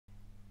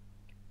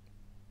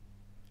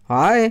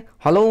Hi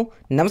hello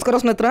ನಮಸ್ಕಾರ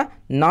ಸ್ನೇಹಿತರೆ,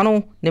 ನಾನು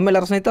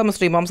ನಿಮ್ಮೆಲ್ಲರ ಸ್ನೇಹಿತ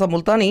ಮಿಸ್ಟರ್ ಇಮಾಮ್ಸಾಬ್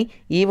ಮುಲ್ತಾನಿ.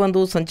 ಈ ಒಂದು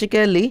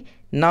ಸಂಚಿಕೆಯಲ್ಲಿ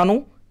ನಾನು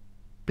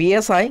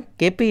PSI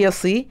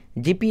KPSC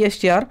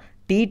GPSTR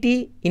TET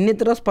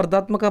ಇನ್ನಿತರ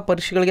ಸ್ಪರ್ಧಾತ್ಮಕ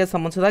ಪರೀಕ್ಷೆಗಳಿಗೆ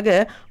ಸಂಬಂಧಿಸಿದಾಗೆ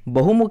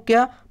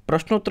ಬಹುಮುಖ್ಯ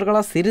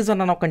ಪ್ರಶ್ನೋತ್ತರಗಳ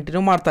ಸೀರೀಸನ್ನು ನಾವು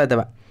ಕಂಟಿನ್ಯೂ ಮಾಡ್ತಾ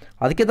ಇದ್ದೇವೆ.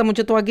 ಅದಕ್ಕಿಂತ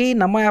ಮುಂಚಿತವಾಗಿ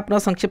ನಮ್ಮ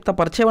ಆ್ಯಪ್ನ ಸಂಕ್ಷಿಪ್ತ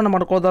ಪರಿಚಯವನ್ನು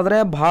ಮಾಡ್ಕೊಳ್ಳೋದಾದರೆ,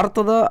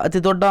 ಭಾರತದ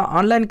ಅತಿ ದೊಡ್ಡ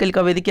ಆನ್ಲೈನ್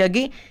ಕಲಿಕಾ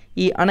ವೇದಿಕೆಯಾಗಿ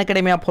ಈ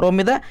ಅನ್ಅಕಾಡೆಮಿ ಆ್ಯಪ್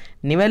ಹೊರಹೊಮ್ಮಿದೆ.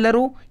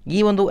 ನೀವೆಲ್ಲರೂ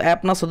ಈ ಒಂದು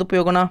ಆ್ಯಪ್ನ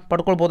ಸದುಪಯೋಗನ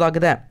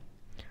ಪಡ್ಕೊಳ್ಬೋದಾಗಿದೆ.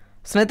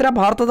 ಸ್ನೇಹಿತರೆ,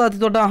 ಭಾರತದ ಅತಿ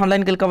ದೊಡ್ಡ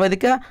ಆನ್ಲೈನ್ ಕಲಿಕಾ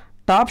ವೇದಿಕೆ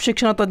ಟಾಪ್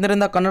ಶಿಕ್ಷಣ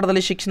ತಜ್ಞರಿಂದ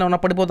ಕನ್ನಡದಲ್ಲಿ ಶಿಕ್ಷಣವನ್ನು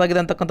ಪಡಿಬೋದಾಗಿದೆ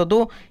ಅಂತಕ್ಕಂಥದ್ದು.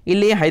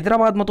 ಇಲ್ಲಿ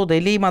ಹೈದರಾಬಾದ್ ಮತ್ತು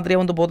ದೆಹಲಿ ಮಾದರಿಯ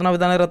ಒಂದು ಬೋಧನಾ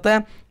ವಿಧಾನ ಇರುತ್ತೆ.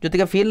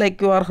 ಜೊತೆಗೆ feel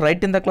like you are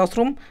right in the class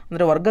room,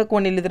 ಅಂದರೆ ವರ್ಗಕ್ಕೆ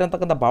ಒಂದು ಇಲ್ಲಿದ್ರೆ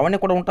ಅಂತಕ್ಕಂಥ ಭಾವನೆ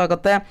ಕೂಡ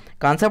ಉಂಟಾಗುತ್ತೆ.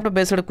 ಕಾನ್ಸೆಪ್ಟ್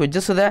ಬೇಸ್ಡ್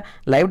ಕ್ವಿಜಸ್ ಇದೆ,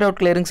 ಲೈವ್ ಡೌಟ್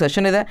ಕ್ಲಿಯರಿಂಗ್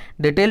ಸೆಷನ್ ಇದೆ,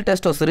 ಡಿಟೇಲ್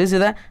ಟೆಸ್ಟ್ ಸೀರೀಸ್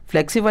ಇದೆ,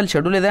 ಫ್ಲೆಕ್ಸಿಬಲ್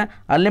ಶೆಡ್ಯೂಲ್ ಇದೆ,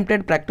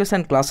 ಅನ್ಲಿಮಿಟೆಡ್ ಪ್ರಾಕ್ಟೀಸ್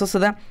ಆ್ಯಂಡ್ ಕ್ಲಾಸಸ್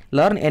ಇದೆ,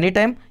 ಲರ್ನ್ ಎನಿ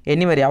ಟೈಮ್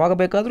ಎನಿವೇರ್, ಯಾವಾಗ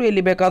ಬೇಕಾದರೂ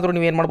ಎಲ್ಲಿ ಬೇಕಾದರೂ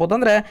ನೀವು ಏನು ಮಾಡ್ಬೋದು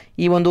ಅಂದರೆ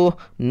ಈ ಒಂದು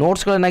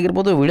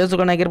ನೋಟ್ಸ್ಗಳನ್ನಾಗಿರ್ಬೋದು,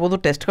 ವೀಡಿಯೋಸ್ಗಳನ್ನಾಗಿರ್ಬೋದು,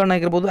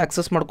 ಟೆಸ್ಟ್ಗಳನ್ನಾಗಿರ್ಬೋದು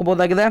access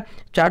ಮಾಡ್ಕೋಬೋದಾಗಿದೆ.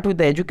 Chat with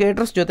the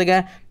educators ಜೊತೆಗೆ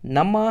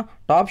ನಮ್ಮ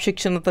ಟಾಪ್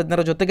ಶಿಕ್ಷಣ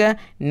ತಜ್ಞರ ಜೊತೆಗೆ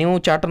ನೀವು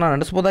ಚಾಟನ್ನು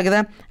ನಡೆಸ್ಬೋದಾಗಿದೆ.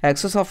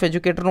 ಆಕ್ಸೆಸ್ ಆಫ್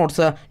ಎಜುಕೇಟರ್ ನೋಟ್ಸ್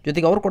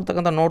ಜೊತೆಗೆ ಅವ್ರು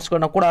ಕೊಡ್ತಕ್ಕಂಥ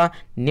ನೋಟ್ಸ್ಗಳನ್ನ ಕೂಡ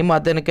ನಿಮ್ಮ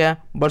ಅಧ್ಯಯನಕ್ಕೆ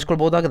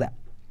ಬಳಸ್ಕೊಳ್ಬೋದಾಗಿದೆ.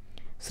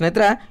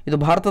 ಸ್ನೇಹಿತರೆ, ಇದು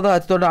ಭಾರತದ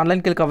ಅತಿ ದೊಡ್ಡ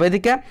ಆನ್ಲೈನ್ ಕಲಿಕಾ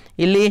ವೇದಿಕೆ.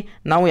 ಇಲ್ಲಿ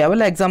ನಾವು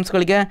ಯಾವೆಲ್ಲ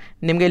ಎಕ್ಸಾಮ್ಸ್ಗಳಿಗೆ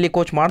ನಿಮಗೆ ಇಲ್ಲಿ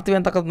ಕೋಚ್ ಮಾಡ್ತೀವಿ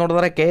ಅಂತಕ್ಕಂಥ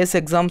ನೋಡಿದ್ರೆ, KS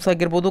ಎಕ್ಸಾಮ್ಸ್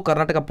ಆಗಿರ್ಬೋದು,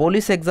 ಕರ್ನಾಟಕ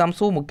ಪೊಲೀಸ್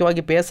ಎಕ್ಸಾಮ್ಸು,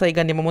 ಮುಖ್ಯವಾಗಿ PSI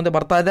ಈಗ ನಿಮ್ಮ ಮುಂದೆ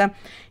ಬರ್ತಾ ಇದೆ,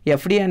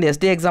 FD ಆ್ಯಂಡ್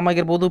SD ಎಕ್ಸಾಮ್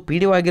ಆಗಿರ್ಬೋದು,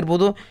 PDO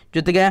ಆಗಿರ್ಬೋದು,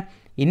 ಜೊತೆಗೆ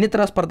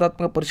ಇನ್ನಿತರ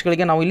ಸ್ಪರ್ಧಾತ್ಮಕ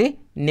ಪರೀಕ್ಷೆಗಳಿಗೆ ನಾವು ಇಲ್ಲಿ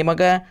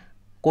ನಿಮಗೆ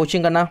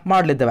ಕೋಚಿಂಗನ್ನು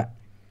ಮಾಡಲಿದ್ದೇವೆ.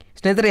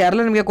 ಸ್ನೇಹಿತರೆ,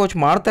 ಯಾರೆಲ್ಲ ನಿಮಗೆ ಕೋಚ್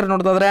ಮಾಡ್ತಾರೆ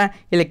ನೋಡೋದಾದರೆ,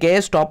 ಇಲ್ಲಿ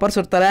KS ಟಾಪರ್ಸ್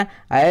ಇರ್ತಾರೆ,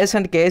 IAS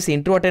and KS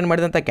interview attend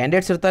ಮಾಡಿದಂಥ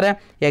ಕ್ಯಾಂಡಿಡೇಟ್ಸ್ ಇರ್ತಾರೆ,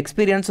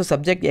 ಎಕ್ಸ್ಪೀರಿಯನ್ಸ್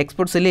ಸಬ್ಜೆಕ್ಟ್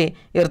ಎಕ್ಸ್ಪರ್ಟ್ಸ್ ಇಲ್ಲಿ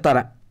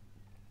ಇರ್ತಾರೆ.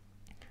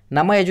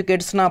 ನಮ್ಮ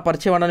ಎಜುಕೇಟರ್ಸ್ನ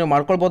ಪರಿಚಯವನ್ನು ನೀವು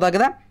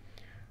ಮಾಡ್ಕೊಳ್ಬೋದಾಗಿದೆ.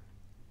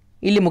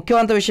 ಇಲ್ಲಿ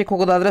ಮುಖ್ಯವಾದ ವಿಷಯಕ್ಕೆ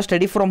ಹೋಗೋದಾದರೆ,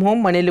 ಸ್ಟಡಿ ಫ್ರಮ್ ಹೋಮ್,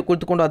 ಮನೆಯಲ್ಲಿ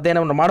ಕುಳಿತುಕೊಂಡು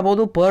ಅಧ್ಯಯನವನ್ನು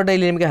ಮಾಡ್ಬೋದು. ಪರ್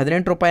ಡೇಲಿ ನಿಮಗೆ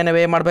 18 ರೂಪಾಯಿನ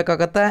ವ್ಯಯ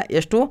ಮಾಡಬೇಕಾಗತ್ತೆ.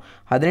 ಎಷ್ಟು?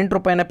 18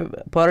 ರೂಪಾಯಿನ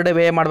ಪರ್ ಡೇ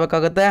ವ್ಯಯ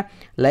ಮಾಡಬೇಕಾಗತ್ತೆ.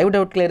 ಲೈವ್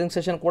ಡೌಟ್ ಕ್ಲಿಯರಿಂಗ್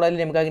ಸೆಷನ್ ಕೂಡ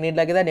ಇಲ್ಲಿ ನಿಮಗಾಗಿ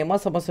ನೀಡಲಾಗಿದೆ.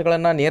 ನಿಮ್ಮ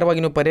ಸಮಸ್ಯೆಗಳನ್ನು ನೇರವಾಗಿ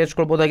ನೀವು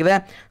ಪರಿಹರಿಸ್ಕೊಳ್ಬೋದಾಗಿದೆ.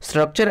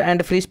 Structure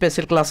and free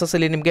special classes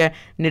ಇಲ್ಲಿ ನಿಮಗೆ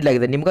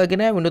ನೀಡಲಾಗಿದೆ.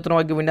 ನಿಮಗಾಗಿಯೇ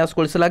ವಿನೂತನವಾಗಿ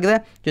ವಿನ್ಯಾಸಗೊಳಿಸಲಾಗಿದೆ.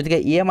 ಜೊತೆಗೆ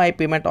EMI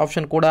ಪೇಮೆಂಟ್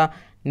ಆಪ್ಷನ್ ಕೂಡ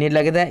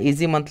ನೀಡಲಾಗಿದೆ.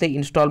 ಈಸಿ ಮಂತ್ಲಿ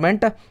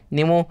ಇನ್ಸ್ಟಾಲ್ಮೆಂಟ್,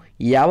 ನೀವು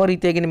ಯಾವ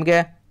ರೀತಿಯಾಗಿ ನಿಮಗೆ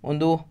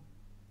ಒಂದು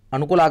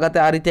ಅನುಕೂಲ ಆಗುತ್ತೆ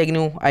ಆ ರೀತಿಯಾಗಿ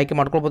ನೀವು ಆಯ್ಕೆ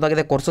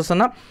ಮಾಡ್ಕೊಳ್ಬೋದಾಗಿದೆ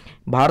ಕೋರ್ಸಸನ್ನು.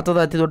 ಭಾರತದ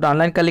ಅತಿ ದೊಡ್ಡ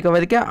ಆನ್ಲೈನ್ ಕಲಿಕಾ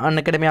ವೇದಿಕೆ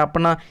ಅನ್ಅಕಾಡೆಮಿ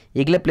ಆ್ಯಪನ್ನು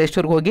ಈಗಲೇ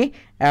ಪ್ಲೇಸ್ಟೋರ್ಗೆ ಹೋಗಿ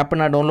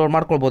ಆ್ಯಪನ್ನು ಡೌನ್ಲೋಡ್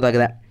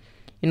ಮಾಡ್ಕೊಳ್ಬೋದಾಗಿದೆ.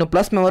 ಇನ್ನು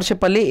ಪ್ಲಸ್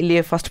ಮೆಂಬರ್ಶಿಪ್ಪಲ್ಲಿ ಇಲ್ಲಿ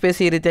ಫಸ್ಟ್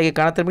ಪೇಜ್ ಈ ರೀತಿಯಾಗಿ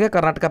ಕಾಣುತ್ತೆ ನಿಮಗೆ,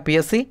 ಕರ್ನಾಟಕ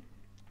PSC.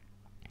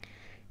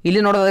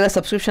 ಇಲ್ಲಿ ನೋಡೋದಾದರೆ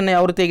ಸಬ್ಸ್ಕ್ರಿಪ್ಷನ್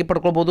ಯಾವ ರೀತಿಯಾಗಿ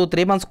ಪಡ್ಕೊಳ್ಬೋದು.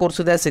 3 ಮಂತ್ಸ್ ಕೋರ್ಸ್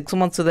ಇದೆ, 6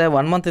 ಮಂತ್ಸ್ ಇದೆ,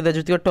 1 ಮಂತ್ ಇದೆ,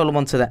 ಜೊತೆಗೆ 12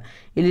 ಮಂತ್ಸ್ ಇದೆ.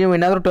 ಇಲ್ಲಿ ನೀವು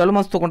ಏನಾದರೂ 12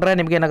 ಮಂತ್ಸ್ ತೊಗೊಂಡ್ರೆ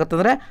ನಿಮಗೆ ಏನಾಗುತ್ತೆ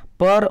ಅಂದರೆ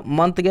ಪರ್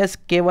ಮಂತ್ಗೆ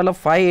ಕೇವಲ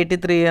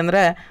 583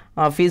 ಅಂದರೆ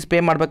ಫೀಸ್ ಪೇ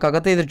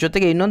ಮಾಡಬೇಕಾಗುತ್ತೆ. ಇದ್ರ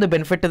ಜೊತೆಗೆ ಇನ್ನೊಂದು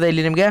ಬೆನಿಫಿಟ್ ಇದೆ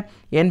ಇಲ್ಲಿ ನಿಮಗೆ.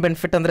 ಏನು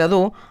ಬೆನಿಫಿಟ್ ಅಂದರೆ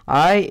ಅದು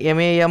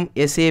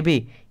IMAMSAB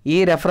ಈ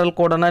ರೆಫರಲ್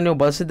ಕೋಡನ್ನು ನೀವು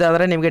ಬಳಸಿದ್ದೆ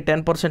ಆದರೆ ನಿಮಗೆ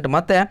 10%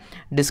 ಮತ್ತೆ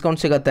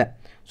ಡಿಸ್ಕೌಂಟ್ ಸಿಗುತ್ತೆ.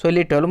 ಸೊ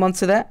ಇಲ್ಲಿ 12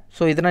 ಮಂತ್ಸ್ ಇದೆ.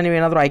 ಸೊ ಇದನ್ನು ನೀವು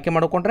ಏನಾದರೂ ಆಯ್ಕೆ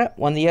ಮಾಡಿಕೊಂಡ್ರೆ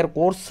 1 ಇಯರ್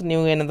ಕೋರ್ಸ್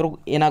ನೀವು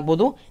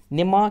ಏನಾಗ್ಬೋದು,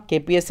 ನಿಮ್ಮ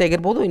KPSC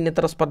ಆಗಿರ್ಬೋದು,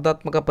 ಇನ್ನಿತರ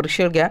ಸ್ಪರ್ಧಾತ್ಮಕ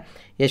ಪರೀಕ್ಷೆಗಳಿಗೆ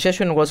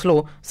ಯಶಸ್ವಿಗೊಳಿಸಲು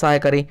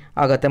ಸಹಾಯಕಾರಿ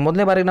ಆಗುತ್ತೆ.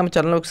 ಮೊದಲನೇ ಬಾರಿಗೆ ನಮ್ಮ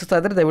ಚಾನಲ್ ವೀಕ್ಷಿಸ್ತಾ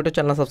ಇದ್ದರೆ ದಯವಿಟ್ಟು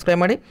ಚಾನಲ್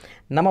ಸಬ್ಸ್ಕ್ರೈಬ್ ಮಾಡಿ.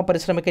 ನಮ್ಮ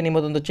ಪರಿಶ್ರಮಕ್ಕೆ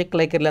ನಿಮ್ಮದೊಂದು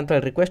ಚಿಕ್ಕ ಲೈಕ್ ಇರಲಿ ಅಂತ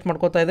ರಿಕ್ವೆಸ್ಟ್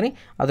ಮಾಡ್ಕೊತಾ ಇದ್ದೀನಿ.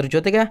 ಅದ್ರ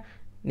ಜೊತೆಗೆ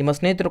ನಿಮ್ಮ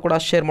ಸ್ನೇಹಿತರು ಕೂಡ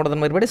ಶೇರ್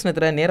ಮಾಡೋದನ್ನು ಮರಿಬೇಡಿ.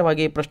 ಸ್ನೇಹಿತರೆ,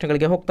 ನೇರವಾಗಿ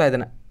ಪ್ರಶ್ನೆಗಳಿಗೆ ಹೋಗ್ತಾ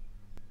ಇದ್ದೇನೆ.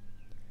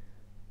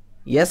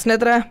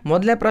 ಸ್ನೇಹಿತರೆ,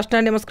 ಮೊದಲೇ ಪ್ರಶ್ನೆ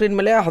ನಿಮ್ಮ ಸ್ಕ್ರೀನ್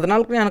ಮೇಲೆ.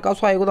 14ನೇ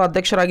ಹಣಕಾಸು ಆಯೋಗದ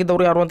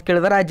ಅಧ್ಯಕ್ಷರಾಗಿದ್ದವರು ಯಾರು ಅಂತ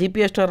ಕೇಳಿದರೆ,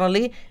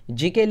 GPSTRನಲ್ಲಿ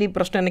GKಲಿ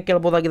ಪ್ರಶ್ನೆಯನ್ನು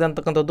ಕೇಳ್ಬೋದಾಗಿದೆ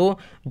ಅಂತಕ್ಕಂಥದ್ದು.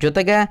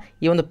 ಜೊತೆಗೆ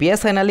ಈ ಒಂದು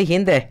PSIನಲ್ಲಿ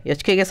ಹಿಂದೆ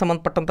HKಗೆ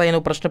ಸಂಬಂಧಪಟ್ಟಂಥ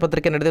ಏನು ಪ್ರಶ್ನೆ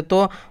ಪತ್ರಿಕೆ ನಡೆದಿತ್ತು,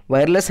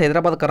 ವೈರ್ಲೆಸ್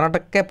ಹೈದರಾಬಾದ್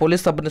ಕರ್ನಾಟಕಕ್ಕೆ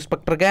ಪೊಲೀಸ್ ಸಬ್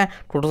ಇನ್ಸ್ಪೆಕ್ಟರ್ಗೆ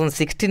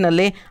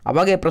 2016ನಲ್ಲಿ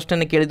ಅವಾಗ ಈ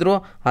ಪ್ರಶ್ನೆಯನ್ನು ಕೇಳಿದರು.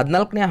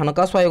 14ನೇ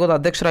ಹಣಕಾಸು ಆಯೋಗದ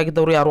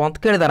ಅಧ್ಯಕ್ಷರಾಗಿದ್ದವರು ಯಾರು ಅಂತ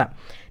ಕೇಳಿದ್ದಾರೆ.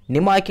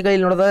 ನಿಮ್ಮ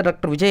ಆಯ್ಕೆಗಳಲ್ಲಿ ನೋಡಿದರೆ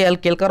ಡಾಕ್ಟರ್ ವಿಜಯ್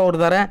ಎಲ್ ಕೇಲ್ಕರ್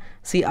ಅವರಿದ್ದಾರೆ,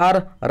 CR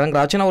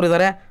ರಂಗರಾಜನ್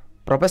ಅವರಿದ್ದಾರೆ,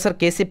 ಪ್ರೊಫೆಸರ್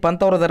KC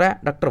ಪಂತ್ ಅವರಿದ್ದಾರೆ,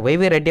 ಡಾಕ್ಟರ್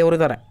YV ರೆಡ್ಡಿ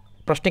ಅವರಿದ್ದಾರೆ.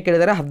 ಪ್ರಶ್ನೆ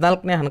ಕೇಳಿದರೆ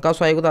 14ನೇ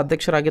ಹಣಕಾಸು ಆಯೋಗದ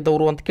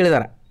ಅಧ್ಯಕ್ಷರಾಗಿದ್ದವರು ಅಂತ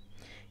ಕೇಳಿದ್ದಾರೆ.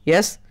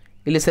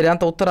 ಇಲ್ಲಿ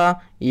ಸರಿಯಾದ ಉತ್ತರ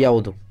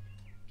ಯಾವುದು?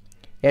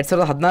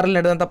 2016ರಲ್ಲಿ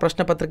ನಡೆದಂಥ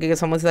ಪ್ರಶ್ನೆ ಪತ್ರಿಕೆಗೆ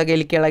ಸಂಬಂಧಿಸಿದಾಗ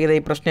ಇಲ್ಲಿ ಕೇಳಾಗಿದೆ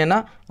ಈ ಪ್ರಶ್ನೆಯನ್ನು,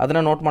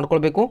 ಅದನ್ನು ನೋಟ್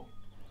ಮಾಡ್ಕೊಳ್ಬೇಕು.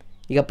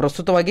 ಈಗ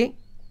ಪ್ರಸ್ತುತವಾಗಿ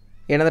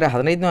ಏನಂದರೆ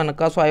 15ನೇ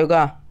ಹಣಕಾಸು ಆಯೋಗ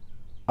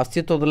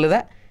ಅಸ್ತಿತ್ವದಲ್ಲಿದೆ.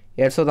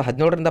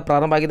 2017ರಿಂದ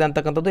ಪ್ರಾರಂಭ ಆಗಿದೆ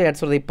ಅಂತಕ್ಕಂಥದ್ದು.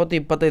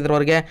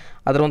 2020-25ರವರೆಗೆ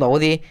ಅದರ ಒಂದು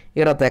ಅವಧಿ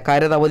ಇರುತ್ತೆ.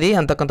 ಕಾರ್ಯದ ಅವಧಿ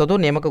ಅಂತಕ್ಕಂಥದ್ದು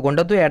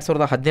ನೇಮಕಗೊಂಡದ್ದು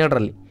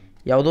 2017ರಲ್ಲಿ.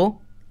 ಯಾವುದು?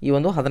 ಈ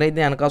ಒಂದು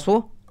 15ನೇ ಹಣಕಾಸು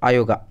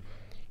ಆಯೋಗ.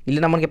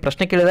 ಇಲ್ಲಿ ನಮಗೆ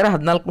ಪ್ರಶ್ನೆ ಕೇಳಿದ್ದಾರೆ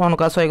 14ನೇ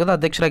ಹಣಕಾಸು ಆಯೋಗದ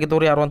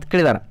ಅಧ್ಯಕ್ಷರಾಗಿದ್ದವರು ಯಾರು ಅಂತ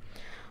ಕೇಳಿದ್ದಾರೆ.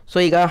 ಸೊ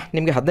ಈಗ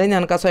ನಿಮಗೆ 15ನೇ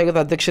ಹಣಕಾಸು ಆಯೋಗದ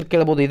ಅಧ್ಯಕ್ಷರು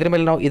ಕೇಳ್ಬೋದು.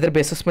 ಇದರ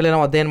ಬೇಸಿಸ್ ಮೇಲೆ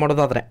ನಾವು ಅಧ್ಯಯನ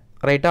ಮಾಡೋದಾದರೆ,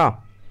 ರೈಟಾ?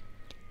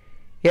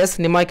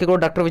 ನಿಮ್ಮ ಆಯ್ಕೆಗಳು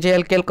doctor Vijay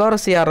L Kelkar,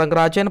 CR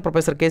Rangarajan,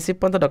 professor KC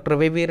Pant, doctor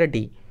YV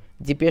Reddy.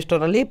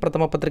 GPSTRನಲ್ಲಿ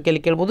ಪ್ರಥಮ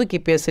ಪತ್ರಿಕೆಯಲ್ಲಿ ಕೇಳ್ಬೋದು,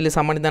 KPSCಯಲ್ಲಿ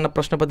ಸಾಮಾನ್ಯ ಜ್ಞಾನ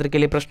ಪ್ರಶ್ನೆ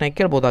ಪತ್ರಿಕೆಯಲ್ಲಿ ಪ್ರಶ್ನೆ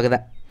ಕೇಳ್ಬೋದಾಗಿದೆ.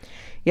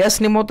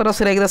 ನಿಮ್ಮ ಉತ್ತರ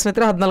ಸರಿಯಾಗಿದೆ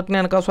ಸ್ನೇಹಿತರೆ. 14ನೇ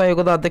ಹಣಕಾಸು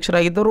ಆಯೋಗದ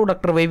ಅಧ್ಯಕ್ಷರಾಗಿದ್ದರು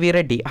ಡಾಕ್ಟರ್ YV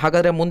ರೆಡ್ಡಿ.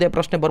 ಹಾಗಾದರೆ ಮುಂದೆ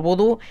ಪ್ರಶ್ನೆ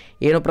ಬರ್ಬೋದು.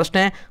 ಏನು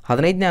ಪ್ರಶ್ನೆ?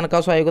 15ನೇ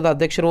ಹಣಕಾಸು ಆಯೋಗದ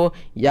ಅಧ್ಯಕ್ಷರು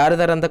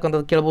ಯಾರಿದ್ದಾರೆ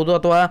ಅಂತಕ್ಕಂಥದ್ದು ಕೇಳ್ಬೋದು,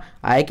 ಅಥವಾ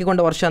ಆಯ್ಕೆಗೊಂಡ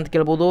ವರ್ಷ ಅಂತ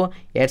ಕೇಳ್ಬೋದು.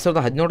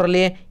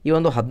 2017ರಲ್ಲಿ ಈ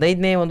ಒಂದು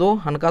 15ನೇ ಒಂದು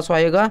ಹಣಕಾಸು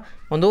ಆಯೋಗ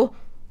ಒಂದು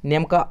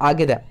ನೇಮಕ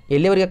ಆಗಿದೆ.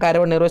 ಎಲ್ಲಿವರೆಗೆ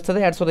ಕಾರ್ಯವನ್ನು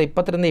ನಿರ್ವಹಿಸ್ತದೆ?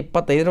 2020ರಿಂದ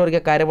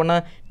 2025ರವರೆಗೆ ಕಾರ್ಯವನ್ನು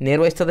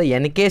ನಿರ್ವಹಿಸ್ತದೆ.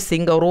 NK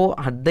ಸಿಂಗ್ ಅವರು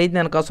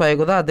 15ನೇ ಹಣಕಾಸು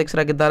ಆಯೋಗದ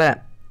ಅಧ್ಯಕ್ಷರಾಗಿದ್ದಾರೆ.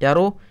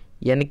 ಯಾರು?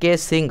 NK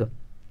ಸಿಂಗ್.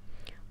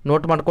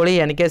 ನೋಟ್ ಮಾಡ್ಕೊಳ್ಳಿ.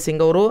 NK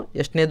ಸಿಂಗ್ ಅವರು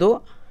ಎಷ್ಟನೇದು?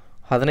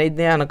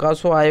 15ನೇ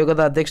ಹಣಕಾಸು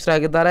ಆಯೋಗದ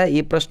ಅಧ್ಯಕ್ಷರಾಗಿದ್ದಾರೆ. ಈ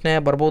ಪ್ರಶ್ನೆ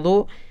ಬರ್ಬೋದು.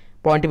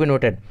 Point be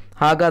noted.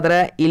 ಹಾಗಾದರೆ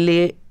ಇಲ್ಲಿ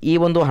ಈ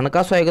ಒಂದು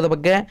ಹಣಕಾಸು ಆಯೋಗದ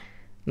ಬಗ್ಗೆ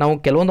ನಾವು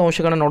ಕೆಲವೊಂದು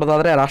ಅಂಶಗಳನ್ನು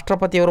ನೋಡೋದಾದರೆ,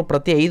 ರಾಷ್ಟ್ರಪತಿಯವರು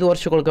ಪ್ರತಿ 5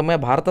 ವರ್ಷಗಳಿಗೊಮ್ಮೆ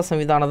ಭಾರತ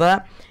ಸಂವಿಧಾನದ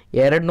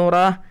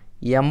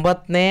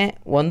 280ನೇ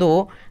ಒಂದು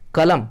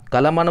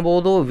ಕಲಂ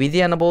ಅನ್ಬೋದು, ವಿಧಿ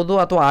ಅನ್ಬೋದು,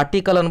 ಅಥವಾ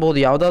ಆರ್ಟಿಕಲ್ ಅನ್ಬೋದು,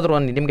 ಯಾವುದಾದ್ರೂ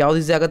ನಿಮ್ಗೆ ಯಾವ್ದು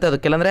ಈಸಿ ಆಗುತ್ತೆ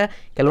ಅದಕ್ಕೆ. ಅಂದರೆ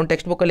ಕೆಲವೊಂದು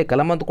ಟೆಕ್ಸ್ಟ್ ಬುಕ್ಕಲ್ಲಿ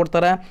ಕಲಂ ಅಂತ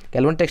ಕೊಡ್ತಾರೆ,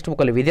 ಕೆಲವೊಂದು ಟೆಕ್ಸ್ಟ್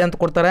ಬುಕ್ಕಲ್ಲಿ ವಿಧಿ ಅಂತ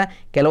ಕೊಡ್ತಾರೆ,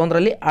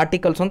 ಕೆಲವೊಂದರಲ್ಲಿ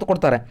ಆರ್ಟಿಕಲ್ಸ್ ಅಂತ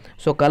ಕೊಡ್ತಾರೆ.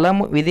 ಸೊ ಕಲಂ,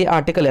 ವಿಧಿ,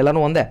 ಆರ್ಟಿಕಲ್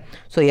ಎಲ್ಲನೂ ಒಂದೇ.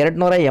 ಸೊ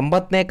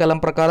 280ನೇ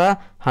ಕಲಂ ಪ್ರಕಾರ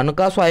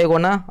ಹಣಕಾಸು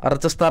ಆಯೋಗವನ್ನು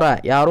ರಚಿಸ್ತಾರೆ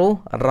ಯಾರು?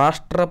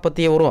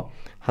 ರಾಷ್ಟ್ರಪತಿಯವರು.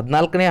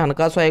 14ನೇ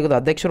ಹಣಕಾಸು ಆಯೋಗದ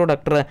ಅಧ್ಯಕ್ಷರು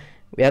ಡಾಕ್ಟರ್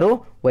ಯಾರು?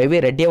 ವೈ.ವಿ.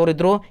 ರೆಡ್ಡಿ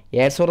ಅವರಿದ್ದರು.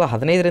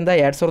 2015ರಿಂದ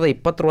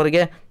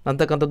 2020ರವರೆಗೆ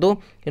ಅಂತಕ್ಕಂಥದ್ದು.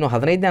 ಇನ್ನು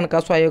 15ನೇ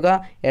ಹಣಕಾಸು ಆಯೋಗ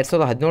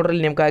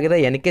 2017ರಲ್ಲಿ ನೇಮಕ ಆಗಿದೆ.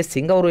 ಎನ್.ಕೆ.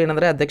 ಸಿಂಗ್ ಅವರು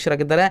ಏನಂದರೆ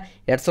ಅಧ್ಯಕ್ಷರಾಗಿದ್ದಾರೆ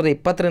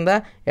 2020ರಿಂದ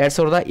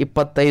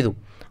 2025.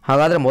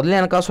 ಹಾಗಾದರೆ ಮೊದಲನೇ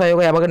ಹಣಕಾಸು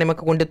ಆಯೋಗ ಯಾವಾಗ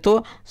ನೇಮಕಗೊಂಡಿತ್ತು?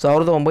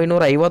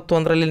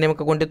 1951ರಲ್ಲಿ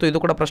ನೇಮಕಗೊಂಡಿತ್ತು. ಇದು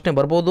ಕೂಡ ಪ್ರಶ್ನೆ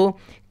ಬರ್ಬೋದು.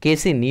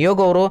 ಕೆ.ಸಿ.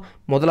 ನಿಯೋಗ್ ಅವರು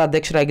ಮೊದಲ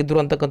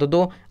ಅಧ್ಯಕ್ಷರಾಗಿದ್ದರು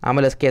ಅಂತಕ್ಕಂಥದ್ದು.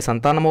 ಆಮೇಲೆ ಕೆ.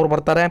 ಸಂತಾನಮ್ ಅವರು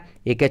ಬರ್ತಾರೆ,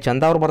 ಎ.ಕೆ.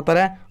 ಚಂದ ಅವರು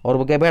ಬರ್ತಾರೆ. ಅವ್ರ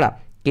ಬಗ್ಗೆ ಬೇಡ,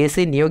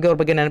 ಕೆ.ಸಿ. ನಿಯೋಗಿ ಅವ್ರ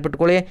ಬಗ್ಗೆ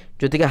ನೆನಪಿಟ್ಕೊಳ್ಳಿ.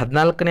 ಜೊತೆಗೆ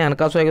 14ನೇ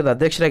ಹಣಕಾಸು ಆಯೋಗದ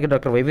ಅಧ್ಯಕ್ಷರಾಗಿ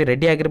ಡಾಕ್ಟರ್ ವೈ.ವಿ.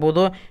 ರೆಡ್ಡಿ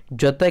ಆಗಿರ್ಬೋದು.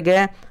 ಜೊತೆಗೆ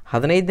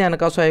 15ನೇ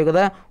ಹಣಕಾಸು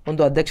ಆಯೋಗದ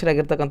ಒಂದು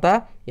ಅಧ್ಯಕ್ಷರಾಗಿರ್ತಕ್ಕಂಥ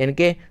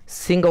ಎನ್.ಕೆ.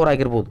 ಸಿಂಗ್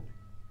ಅವರಾಗಿರ್ಬೋದು.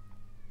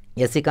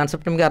 ಈ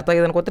ಕಾನ್ಸೆಪ್ಟ್ ನಿಮಗೆ ಅರ್ಥ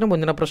ಆಗಿದೆ ಅನ್ಕೋತೀನಿ.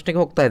 ಮುಂದಿನ ಪ್ರಶ್ನೆಗೆ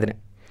ಹೋಗ್ತಾ ಇದ್ದೀನಿ.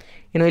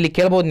 ಇನ್ನು ಇಲ್ಲಿ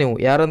ಕೇಳ್ಬೋದು ನೀವು,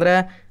 ಯಾರಂದರೆ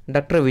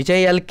ಡಾಕ್ಟರ್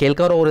ವಿಜಯ್ ಎಲ್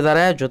ಕೇಲ್ಕರ್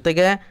ಅವರಿದ್ದಾರೆ.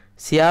 ಜೊತೆಗೆ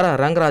ಸಿ.ಆರ್.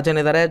 ರಂಗರಾಜನ್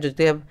ಇದ್ದಾರೆ.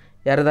 ಜೊತೆಗೆ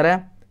ಯಾರಿದ್ದಾರೆ?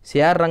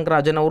 ಸಿ.ಆರ್.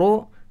 ರಂಗರಾಜನ್ ಅವರು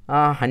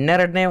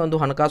 12ನೇ ಒಂದು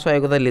ಹಣಕಾಸು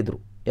ಆಯೋಗದಲ್ಲಿದ್ದರು.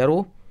 ಯಾರು?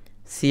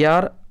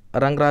 ಸಿ.ಆರ್.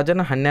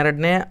 ರಂಗರಾಜನ್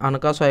 12ನೇ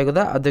ಹಣಕಾಸು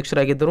ಆಯೋಗದ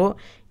ಅಧ್ಯಕ್ಷರಾಗಿದ್ದರು.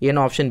 ಏನು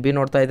ಆಪ್ಷನ್ ಬಿ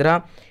ನೋಡ್ತಾ ಇದ್ದೀರಾ.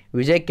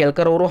 ವಿಜಯ್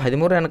ಕೇಲ್ಕರ್ ಅವರು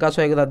 13ನೇ ಹಣಕಾಸು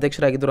ಆಯೋಗದ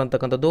ಅಧ್ಯಕ್ಷರಾಗಿದ್ದರು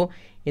ಅಂತಕ್ಕಂಥದ್ದು.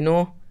 ಇನ್ನು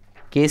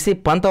ಕೆ.ಸಿ.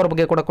 ಪಂತ್ ಅವ್ರ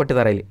ಬಗ್ಗೆ ಕೂಡ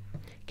ಕೊಟ್ಟಿದ್ದಾರೆ ಇಲ್ಲಿ.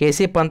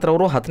 ಕೆ.ಸಿ.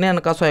 ಪಂತ್ರವರು 10ನೇ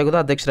ಹಣಕಾಸು ಆಯೋಗದ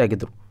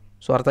ಅಧ್ಯಕ್ಷರಾಗಿದ್ದರು.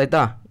 ಸೊ ಅರ್ಥ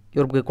ಆಯ್ತಾ?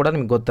 ಇವ್ರ ಬಗ್ಗೆ ಕೂಡ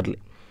ನಿಮಗೆ ಗೊತ್ತಿರಲಿ.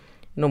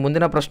 ಇನ್ನು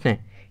ಮುಂದಿನ ಪ್ರಶ್ನೆ,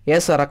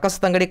 ರಕ್ಕಸ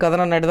ತಂಗಡಿ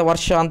ಕದನ ನಡೆದ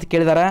ವರ್ಷ ಅಂತ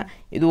ಕೇಳಿದ್ದಾರೆ.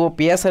 ಇದು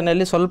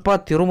PSIನಲ್ಲಿ ಸ್ವಲ್ಪ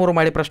ತಿರುಮುರು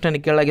ಮಾಡಿ ಪ್ರಶ್ನೆಯನ್ನು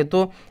ಕೇಳಲಾಗಿತ್ತು.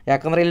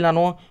 ಯಾಕಂದರೆ ಇಲ್ಲಿ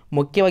ನಾನು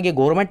ಮುಖ್ಯವಾಗಿ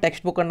ಗೌರ್ಮೆಂಟ್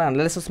ಟೆಕ್ಸ್ಟ್ ಬುಕ್ಕನ್ನು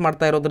ಅನಾಲಿಸಿಸ್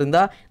ಮಾಡ್ತಾ ಇರೋದ್ರಿಂದ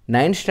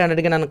 9th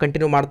ಸ್ಟ್ಯಾಂಡರ್ಡ್ಗೆ ನಾನು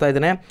ಕಂಟಿನ್ಯೂ ಮಾಡ್ತಾ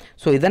ಇದ್ದೇನೆ.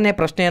 ಸೊ ಇದನ್ನೇ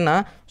ಪ್ರಶ್ನೆಯನ್ನು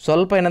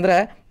ಸ್ವಲ್ಪ ಏನಂದರೆ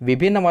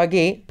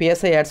ವಿಭಿನ್ನವಾಗಿ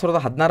PSI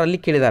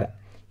 2016ರಲ್ಲಿ ಕೇಳಿದ್ದಾರೆ.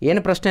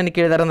 ಏನು ಪ್ರಶ್ನೆಯನ್ನು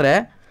ಕೇಳಿದ್ದಾರೆ ಅಂದರೆ,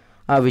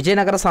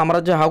 ವಿಜಯನಗರ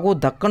ಸಾಮ್ರಾಜ್ಯ ಹಾಗೂ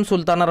ದಕ್ಕನ್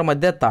ಸುಲ್ತಾನರ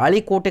ಮಧ್ಯೆ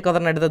ತಾಳಿಕೋಟೆ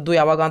ಕದನ ನಡೆದದ್ದು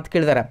ಯಾವಾಗ ಅಂತ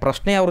ಕೇಳಿದ್ದಾರೆ.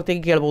 ಪ್ರಶ್ನೆ ಯಾವ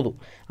ರೀತಿಯಾಗಿ ಕೇಳ್ಬೋದು,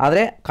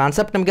 ಆದರೆ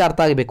ಕಾನ್ಸೆಪ್ಟ್ ನಮಗೆ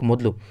ಅರ್ಥ ಆಗಬೇಕು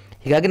ಮೊದಲು.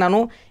 ಹೀಗಾಗಿ ನಾನು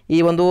ಈ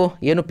ಒಂದು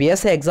ಏನು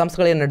PSI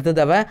ಎಕ್ಸಾಮ್ಸ್ಗಳು ಏನು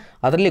ನಡೆದಿದ್ದಾವೆ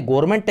ಅದರಲ್ಲಿ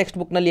ಗೌರ್ಮೆಂಟ್ ಟೆಕ್ಸ್ಟ್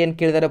ಬುಕ್ನಲ್ಲಿ ಏನು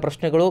ಕೇಳಿದ್ದಾರೆ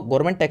ಪ್ರಶ್ನೆಗಳು,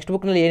 ಗೌರ್ಮೆಂಟ್ ಟೆಕ್ಸ್ಟ್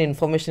ಬುಕ್ನಲ್ಲಿ ಏನು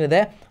ಇನ್ಫಾರ್ಮೇಷನ್ ಇದೆ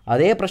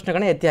ಅದೇ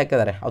ಪ್ರಶ್ನೆಗಳನ್ನ ಎತ್ತಿ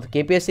ಹಾಕಿದ್ದಾರೆ. ಅದು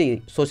KPSC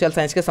ಸೋಷಿಯಲ್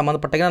ಸೈನ್ಸ್ಗೆ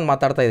ಸಂಬಂಧಪಟ್ಟಾಗೆ ನಾನು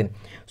ಮಾತಾಡ್ತಾ ಇದ್ದೀನಿ.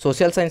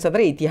 ಸೋಷಿಯಲ್ ಸೈನ್ಸ್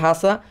ಅಂದರೆ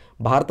ಇತಿಹಾಸ,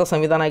 ಭಾರತ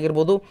ಸಂವಿಧಾನ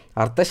ಆಗಿರ್ಬೋದು,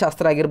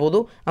 ಅರ್ಥಶಾಸ್ತ್ರ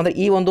ಆಗಿರ್ಬೋದು, ಅಂದರೆ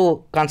ಈ ಒಂದು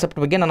ಕಾನ್ಸೆಪ್ಟ್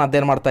ಬಗ್ಗೆ ನಾನು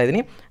ಅಧ್ಯಯನ ಮಾಡ್ತಾ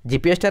ಇದ್ದೀನಿ.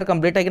 GPSTR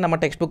ಕಂಪ್ಲೀಟಾಗಿ ನಮ್ಮ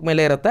ಟೆಕ್ಸ್ಟ್ ಬುಕ್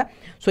ಮೇಲೆ ಇರುತ್ತೆ.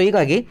 ಸೊ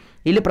ಹೀಗಾಗಿ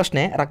ಇಲ್ಲಿ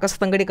ಪ್ರಶ್ನೆ ರಕ್ಕಸ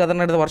ತಂಗಡಿ ಕದನ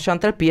ನಡೆದ ವರ್ಷ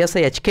ಅಂತೇಳಿ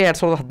PSI HK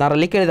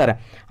 2016ರಲ್ಲಿ ಕೇಳಿದ್ದಾರೆ.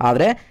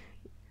 ಆದರೆ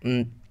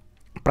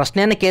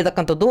ಪ್ರಶ್ನೆಯನ್ನು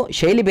ಕೇಳತಕ್ಕಂಥದ್ದು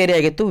ಶೈಲಿ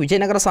ಬೇರೆಯಾಗಿತ್ತು.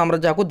 ವಿಜಯನಗರ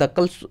ಸಾಮ್ರಾಜ್ಯ ಹಾಗೂ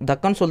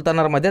ದಕ್ಕನ್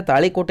ಸುಲ್ತಾನರ ಮಧ್ಯೆ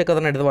ತಾಳಿಕೋಟೆ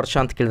ಕದನ ನಡೆದ ವರ್ಷ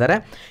ಅಂತ ಕೇಳಿದ್ದಾರೆ.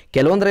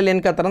 ಕೆಲವೊಂದರಲ್ಲಿ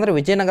ಏನು ಕೇಳ್ತಾರೆ ಅಂದರೆ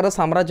ವಿಜಯನಗರ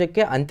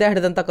ಸಾಮ್ರಾಜ್ಯಕ್ಕೆ ಅಂತ್ಯ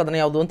ಹಿಡಿದಂಥ ಕದನ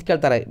ಯಾವುದು ಅಂತ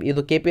ಕೇಳ್ತಾರೆ.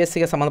 ಇದು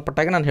KPSCಗೆ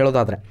ಸಂಬಂಧಪಟ್ಟಾಗ ನಾನು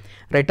ಹೇಳೋದಾದರೆ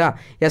ರೈಟಾ.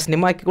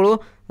 ನಿಮ್ಮ ಆಯ್ಕೆಗಳು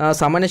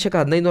ಸಾಮಾನ್ಯ ಶಕ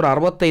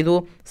 1565,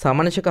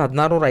 ಸಾಮಾನ್ಯ ಶಕ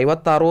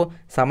 1656,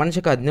 ಸಾಮಾನ್ಯ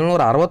ಶಕ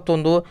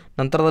 1761,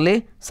 ನಂತರದಲ್ಲಿ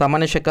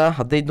ಸಾಮಾನ್ಯ ಶಕ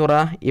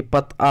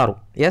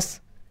 1526.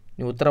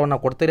 ನೀವು ಉತ್ತರವನ್ನು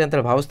ಕೊಡ್ತೀರಿ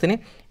ಅಂತೇಳಿ ಭಾವಿಸ್ತೀನಿ.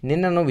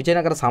 ನಿನ್ನೆ ನಾನು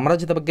ವಿಜಯನಗರ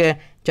ಸಾಮ್ರಾಜ್ಯದ ಬಗ್ಗೆ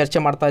ಚರ್ಚೆ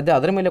ಮಾಡ್ತಾ ಇದ್ದೆ.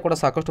 ಅದರ ಮೇಲೆ ಕೂಡ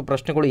ಸಾಕಷ್ಟು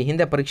ಪ್ರಶ್ನೆಗಳು ಈ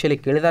ಹಿಂದೆ ಪರೀಕ್ಷೆಯಲ್ಲಿ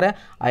ಕೇಳಿದ್ದಾರೆ.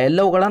 ಆ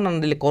ಎಲ್ಲವುಗಳನ್ನು ನಾನು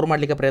ಇಲ್ಲಿ ಕವರ್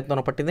ಮಾಡಲಿಕ್ಕೆ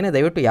ಪ್ರಯತ್ನವನ್ನು ಪಟ್ಟಿದ್ದೀನಿ.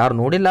 ದಯವಿಟ್ಟು ಯಾರು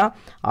ನೋಡಿಲ್ಲ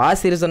ಆ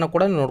ಸೀರೀಸನ್ನು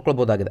ಕೂಡ ನೀವು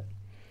ನೋಡ್ಕೊಳ್ಬೋದಾಗಿದೆ.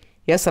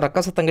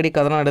 ರಕ್ಕಸ ತಂಗಡಿ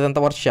ಕದನ ನಡೆದಂಥ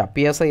ವರ್ಷ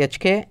PSI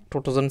HK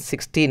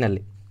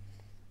 2016ನಲ್ಲಿ.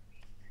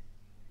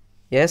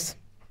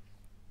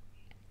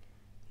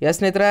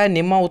 ಸ್ನೇಹಿತರೆ,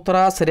 ನಿಮ್ಮ ಉತ್ತರ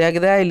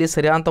ಸರಿಯಾಗಿದೆ. ಇಲ್ಲಿ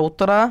ಸರಿಯಾದಂಥ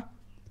ಉತ್ತರ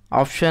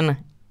ಆಪ್ಷನ್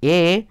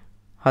A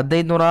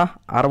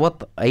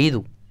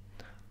 1565.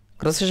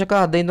 ಕ್ರಿಸ್ತಶಕ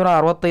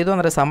 1565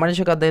 ಅಂದರೆ ಸಾಮಾನ್ಯ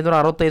ಶಕ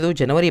 1565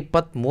 ಜನವರಿ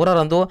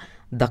 23ರಂದು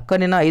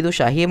ದಕ್ಕನಿನ 5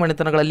 ಶಾಹಿ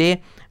ಮಣಿತನಗಳಲ್ಲಿ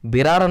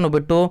ಬಿರಾರನ್ನು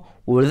ಬಿಟ್ಟು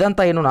ಉಳಿದಂಥ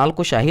ಏನು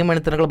 4 ಶಾಹಿ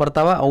ಮಣಿತನಗಳು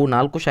ಬರ್ತಾವೆ, ಅವು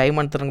 4 ಶಾಹಿ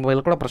ಮಣಿತನಗಳ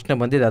ಮೇಲೆ ಕೂಡ ಪ್ರಶ್ನೆ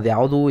ಬಂದಿದೆ. ಅದು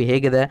ಯಾವುದು,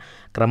 ಹೇಗಿದೆ,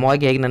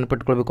 ಕ್ರಮವಾಗಿ ಹೇಗೆ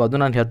ನೆನಪಿಟ್ಕೊಳ್ಬೇಕು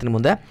ಅದು ನಾನು ಹೇಳ್ತೀನಿ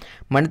ಮುಂದೆ.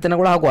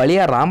 ಮಣಿತನಗಳು ಹಾಗೂ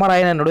ಅಳಿಯ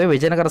ರಾಮರಾಯನ ನಡುವೆ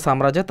ವಿಜಯನಗರ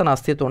ಸಾಮ್ರಾಜ್ಯ ತನ್ನ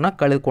ಅಸ್ತಿತ್ವವನ್ನು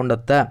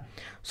ಕಳೆದುಕೊಂಡತ್ತೆ.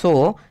 ಸೊ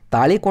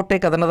ತಾಳಿಕೋಟೆ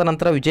ಕದನದ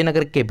ನಂತರ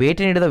ವಿಜಯನಗರಕ್ಕೆ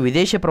ಭೇಟಿ ನೀಡಿದ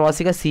ವಿದೇಶಿ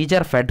ಪ್ರವಾಸಿಗ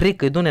ಸೀಜರ್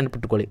ಫೆಡ್ರಿಕ್, ಇದು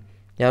ನೆನಪಿಟ್ಕೊಳ್ಳಿ.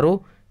 ಯಾರು?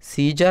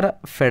 ಸೀಜರ್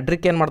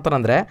ಫೆಡ್ರಿಕ್ ಏನು ಮಾಡ್ತಾರೆ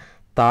ಅಂದರೆ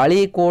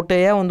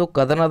ತಾಳಿಕೋಟೆಯ ಒಂದು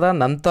ಕದನದ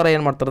ನಂತರ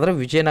ಏನು ಮಾಡ್ತಾರೆ ಅಂದರೆ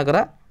ವಿಜಯನಗರ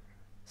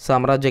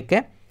ಸಾಮ್ರಾಜ್ಯಕ್ಕೆ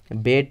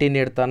ಭೇಟಿ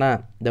ನೀಡ್ತಾನೆ.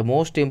 ದ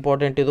ಮೋಸ್ಟ್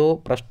ಇಂಪಾರ್ಟೆಂಟ್, ಇದು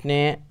ಪ್ರಶ್ನೆ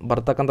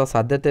ಬರ್ತಕ್ಕಂಥ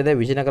ಸಾಧ್ಯತೆ ಇದೆ.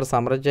 ವಿಜಯನಗರ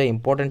ಸಾಮ್ರಾಜ್ಯ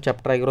ಇಂಪಾರ್ಟೆಂಟ್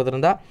ಚಾಪ್ಟರ್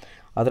ಆಗಿರೋದ್ರಿಂದ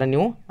ಅದನ್ನು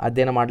ನೀವು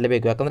ಅಧ್ಯಯನ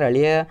ಮಾಡಲೇಬೇಕು. ಯಾಕಂದರೆ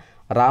ಅಳಿಯ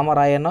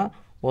ರಾಮರಾಯನ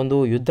ಒಂದು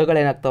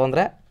ಯುದ್ಧಗಳೇನಾಗ್ತವೆ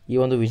ಅಂದರೆ ಈ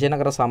ಒಂದು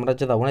ವಿಜಯನಗರ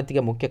ಸಾಮ್ರಾಜ್ಯದ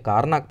ಅವನತಿಗೆ ಮುಖ್ಯ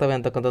ಕಾರಣ ಆಗ್ತವೆ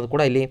ಅಂತಕ್ಕಂಥದ್ದು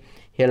ಕೂಡ ಇಲ್ಲಿ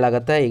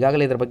ಹೇಳಲಾಗುತ್ತೆ.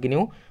 ಈಗಾಗಲೇ ಇದರ ಬಗ್ಗೆ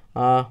ನೀವು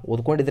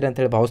ಓದ್ಕೊಂಡಿದ್ದೀರಿ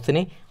ಅಂತೇಳಿ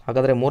ಭಾವಿಸ್ತೀನಿ.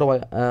 ಹಾಗಾದರೆ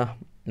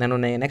ನಾನು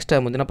ನೆಕ್ಸ್ಟ್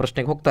ಮುಂದಿನ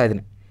ಪ್ರಶ್ನೆಗೆ ಹೋಗ್ತಾ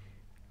ಇದ್ದೀನಿ.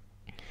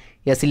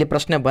 ಇಲ್ಲಿ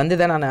ಪ್ರಶ್ನೆ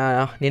ಬಂದಿದೆ, ನಾನು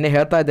ನಿನ್ನೆ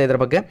ಹೇಳ್ತಾ ಇದ್ದೆ ಇದರ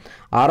ಬಗ್ಗೆ.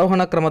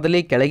 ಆರೋಹಣ ಕ್ರಮದಲ್ಲಿ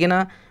ಕೆಳಗಿನ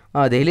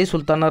ದೆಹಲಿ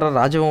ಸುಲ್ತಾನರ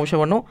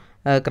ರಾಜವಂಶವನ್ನು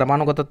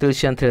ಕ್ರಮಾನುಗತ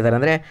ತಿಳಿಸಿ ಅಂತ ಹೇಳಿದ್ದಾರೆ.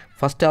 ಅಂದರೆ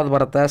ಫಸ್ಟ್ ಯಾವ್ದು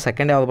ಬರುತ್ತೆ,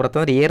 ಸೆಕೆಂಡ್ ಯಾವ್ದು ಬರುತ್ತೆ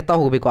ಅಂದರೆ ಏರ್ತಾ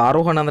ಹೋಗಬೇಕು.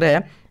 ಆರೋಹಣ ಅಂದರೆ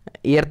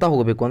ಏರ್ತಾ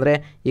ಹೋಗಬೇಕು. ಅಂದರೆ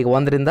ಈಗ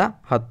 1ರಿಂದ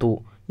 10,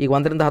 ಈಗ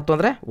 1ರಿಂದ 10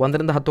 ಅಂದರೆ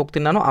 1ರಿಂದ 10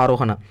 ಹೋಗ್ತೀನಿ ನಾನು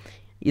ಆರೋಹಣ.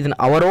 ಇದನ್ನು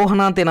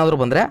ಅವರೋಹಣ ಅಂತ ಏನಾದರೂ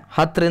ಬಂದರೆ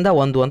 10ರಿಂದ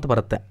 1 ಅಂತ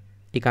ಬರುತ್ತೆ.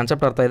 ಈ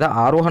ಕಾನ್ಸೆಪ್ಟ್ ಅರ್ಥ ಇದೆ.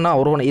 ಆರೋಹಣ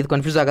ಅವರೋಹಣ ಇದು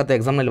ಕನ್ಫ್ಯೂಸ್ ಆಗುತ್ತೆ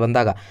ಎಕ್ಸಾಮ್ನಲ್ಲಿ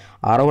ಬಂದಾಗ.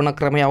 ಆರೋಹಣ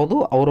ಕ್ರಮ ಯಾವುದು,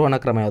 ಅವರೋಹಣ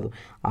ಕ್ರಮ ಯಾವುದು.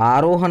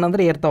 ಆರೋಹಣ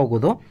ಅಂದರೆ ಏರ್ತಾ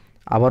ಹೋಗೋದು,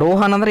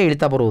 ಅವರೋಹಣ ಅಂದರೆ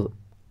ಇಳಿತಾ ಬರುವುದು.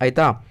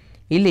 ಆಯಿತಾ.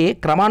 ಇಲ್ಲಿ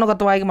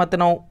ಕ್ರಮಾನುಗತವಾಗಿ ಮತ್ತೆ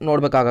ನಾವು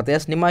ನೋಡಬೇಕಾಗತ್ತೆ.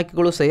 ನಿಮ್ಮ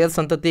ಆಯ್ಕೆಗಳು ಸೈಯದ್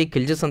ಸಂತತಿ,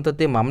 ಖಿಲ್ಜಿ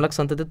ಸಂತತಿ, ಮಾಮ್ಲಕ್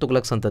ಸಂತತಿ,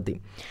 ತುಗ್ಲಕ್ ಸಂತತಿ.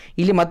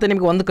 ಇಲ್ಲಿ ಮತ್ತೆ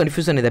ನಿಮಗೆ ಒಂದು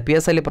ಕನ್ಫ್ಯೂಷನ್ ಇದೆ.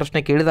 PSI ಪ್ರಶ್ನೆ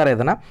ಕೇಳಿದ್ದಾರೆ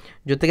ಇದನ್ನು.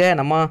 ಜೊತೆಗೆ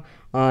ನಮ್ಮ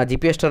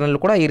GPSTR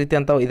ಕೂಡ ಈ ರೀತಿ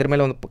ಅಂತ ಇದ್ರ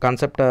ಮೇಲೆ ಒಂದು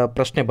ಕಾನ್ಸೆಪ್ಟ್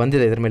ಪ್ರಶ್ನೆ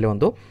ಬಂದಿದೆ. ಇದ್ರ ಮೇಲೆ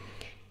ಒಂದು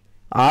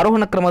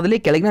ಆರೋಹಣ ಕ್ರಮದಲ್ಲಿ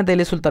ಕೆಳಗಿನ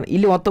ದೆಹಲಿ ಸುಲ್ತಾನ್.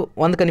 ಇಲ್ಲಿ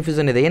ಒಂದು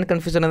ಕನ್ಫ್ಯೂಷನ್ ಇದೆ. ಏನು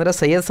ಕನ್ಫ್ಯೂಷನ್ ಅಂದರೆ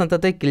ಸೈಯದ್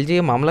ಸಂತತಿ, ಖಿಲ್ಜಿ,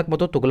 ಮಾಮ್ಲಕ್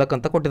ಮತ್ತು ತುಗ್ಲಕ್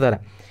ಅಂತ ಕೊಟ್ಟಿದ್ದಾರೆ.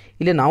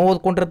 ಇಲ್ಲಿ ನಾವು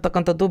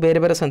ಓದ್ಕೊಂಡಿರ್ತಕ್ಕಂಥದ್ದು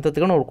ಬೇರೆ ಬೇರೆ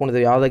ಸಂತತಿಗಳನ್ನ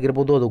ನೋಡ್ಕೊಂಡಿದ್ದೇವೆ.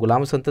 ಯಾವುದಾಗಿರ್ಬೋದು, ಅದು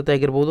ಗುಲಾಮ ಸಂತತಿ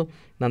ಆಗಿರ್ಬೋದು.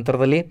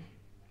 ನಂತರದಲ್ಲಿ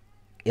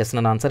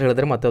ನನ್ನ ಆನ್ಸರ್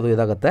ಹೇಳಿದ್ರೆ ಮತ್ತೆ ಅದು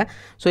ಇದಾಗುತ್ತೆ.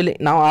 ಸೊ ಇಲ್ಲಿ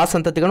ನಾವು ಆ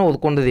ಸಂತತಿಗಳನ್ನ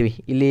ಓದ್ಕೊಂಡಿದ್ದೀವಿ.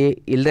 ಇಲ್ಲಿ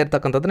ಇಲ್ಲದೇ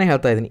ಇರ್ತಕ್ಕಂಥದ್ದನ್ನ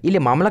ಹೇಳ್ತಾ ಇದ್ದೀನಿ. ಇಲ್ಲಿ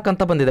ಮಾಮ್ಲಕ್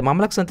ಅಂತ ಬಂದಿದೆ.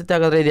 ಮಾಮ್ಲಕ್ ಸಂತತಿ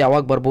ಹಾಗಾದರೆ ಇದು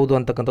ಯಾವಾಗ ಬರ್ಬೋದು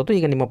ಅಂತಕ್ಕಂಥದ್ದು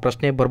ಈಗ ನಿಮ್ಮ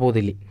ಪ್ರಶ್ನೆ ಬರ್ಬೋದು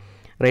ಇಲ್ಲಿ,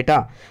 ರೈಟಾ.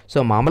 ಸೊ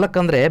ಮಾಮ್ಲಕ್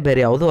ಅಂದರೆ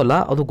ಬೇರೆ ಯಾವುದೂ ಅಲ್ಲ,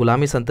 ಅದು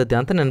ಗುಲಾಮಿ ಸಂತತಿ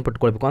ಅಂತ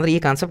ನೆನ್ಪಿಟ್ಕೊಳ್ಬೇಕು. ಅಂದರೆ ಈ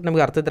ಕಾನ್ಸೆಪ್ಟ್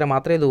ನಮಗೆ ಅರ್ಥ ಇದ್ದರೆ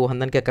ಮಾತ್ರ ಇದು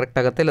ಹೊಂದಾಣಿಕೆ ಕರೆಕ್ಟ್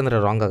ಆಗುತ್ತೆ, ಇಲ್ಲಾಂದರೆ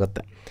ರಾಂಗ್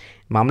ಆಗುತ್ತೆ.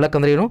 ಮಾಮ್ಲಕ್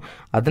ಅಂದರೆ ಏನು,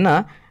 ಅದನ್ನು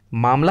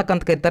ಮಾಮ್ಲಕ್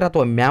ಅಂತ ಕರೀತಾರೆ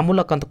ಅಥವಾ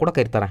ಮ್ಯಾಮುಲಕ್ ಅಂತ ಕೂಡ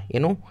ಕರೀತಾರೆ.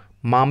 ಏನು,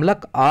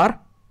 ಮಾಮ್ಲಕ್ ಆರ್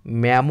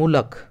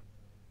ಮ್ಯಾಮುಲಕ್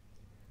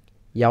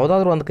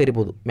ಯಾವುದಾದ್ರೂ ಒಂದು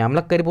ಕರಿಬೋದು.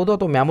 ಮ್ಯಾಮ್ಲಕ್ ಕರಿಬೋದು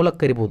ಅಥವಾ ಮ್ಯಾಮುಲಕ್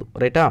ಕರಿಬೋದು,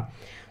 ರೈಟಾ.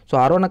 ಸೊ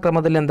ಆರೋಹಣ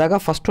ಕ್ರಮದಲ್ಲಿ ಅಂದಾಗ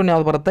ಫಸ್ಟ್ ಒಂದು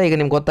ಯಾವ್ದು ಬರುತ್ತೆ, ಈಗ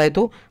ನಿಮ್ಗೆ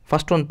ಗೊತ್ತಾಯಿತು.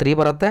 ಫಸ್ಟ್ ಒಂದು 3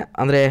 ಬರುತ್ತೆ,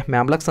 ಅಂದರೆ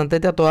ಮ್ಯಾಮ್ಲಕ್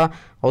ಸಂತತಿ ಅಥವಾ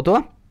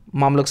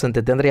ಮಾಮ್ಲಕ್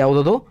ಸಂತತಿ. ಅಂದರೆ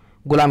ಯಾವುದದು,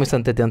 ಗುಲಾಮಿ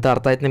ಸಂತತಿ ಅಂತ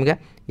ಅರ್ಥ ಆಯ್ತು ನಿಮಗೆ.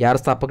 ಯಾರು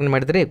ಸ್ಥಾಪನೆ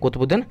ಮಾಡಿದ್ರಿ,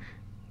 ಕುತುಬುದ್ದೀನ್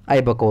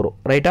ಐಬಕ್ ಅವರು,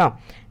 ರೈಟಾ.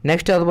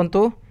 ನೆಕ್ಸ್ಟ್ ಯಾವುದು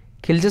ಬಂತು,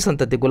 ಖಿಲ್ಜಿ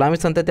ಸಂತತಿ. ಗುಲಾಮಿ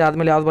ಸಂತತಿ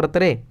ಆದಮೇಲೆ ಯಾವ್ದು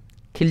ಬರುತ್ತೆ ರೀ,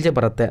 ಖಿಲ್ಜಿ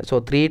ಬರುತ್ತೆ. ಸೊ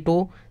 3 2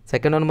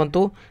 ಸೆಕೆಂಡ್ ಒನ್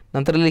ಬಂತು.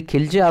 ನಂತರ ಇಲ್ಲಿ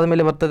ಖಿಲ್ಜಿ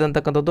ಆದಮೇಲೆ ಬರ್ತದೆ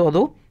ಅಂತಕ್ಕಂಥದ್ದು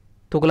ಅದು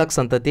ತುಗ್ಲಕ್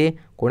ಸಂತತಿ.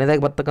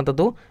 ಕೊನೆಯದಾಗಿ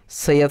ಬರ್ತಕ್ಕಂಥದ್ದು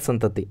ಸೈಯದ್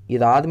ಸಂತತಿ.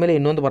 ಇದಾದಮೇಲೆ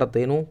ಇನ್ನೊಂದು ಬರುತ್ತೆ,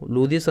 ಏನು,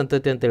 ಲೂದಿ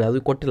ಸಂತತಿ ಅಂತೇಳಿ. ಅದು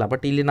ಕೊಟ್ಟಿಲ್ಲ,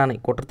 ಬಟ್ ಇಲ್ಲಿ ನಾನು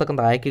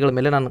ಕೊಟ್ಟಿರ್ತಕ್ಕಂಥ ಆಯ್ಕೆಗಳ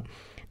ಮೇಲೆ ನಾನು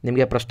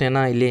ನಿಮಗೆ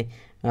ಪ್ರಶ್ನೆಯನ್ನು ಇಲ್ಲಿ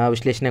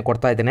ವಿಶ್ಲೇಷಣೆ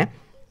ಕೊಡ್ತಾ ಇದ್ದೇನೆ.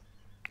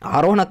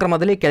 ಆರೋಹಣ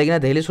ಕ್ರಮದಲ್ಲಿ ಕೆಳಗಿನ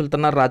ದೆಹಲಿ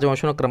ಸುಲ್ತಾನರ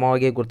ರಾಜವಂಶವನ್ನು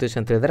ಕ್ರಮವಾಗಿ ಗುರುತಿಸಿ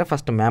ಅಂತ ಹೇಳಿದರೆ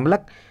ಫಸ್ಟ್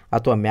ಮ್ಯಾಮ್ಲಕ್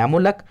ಅಥವಾ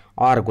ಮ್ಯಾಮುಲಕ್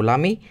ಆರ್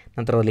ಗುಲಾಮಿ,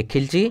 ನಂತರದಲ್ಲಿ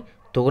ಖಿಲ್ಜಿ,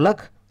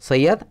 ತುಗ್ಲಕ್,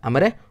 ಸೈಯದ್,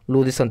 ಆಮೇಲೆ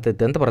ಲೂದಿ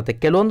ಸಂತತಿ ಅಂತ ಬರುತ್ತೆ.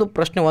 ಕೆಲವೊಂದು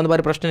ಪ್ರಶ್ನೆ ಒಂದು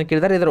ಬಾರಿ ಪ್ರಶ್ನೆ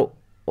ಕೇಳಿದರೆ ಇದರ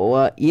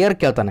ಇಯರ್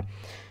ಕೇಳ್ತಾನೆ.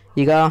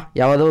 ಈಗ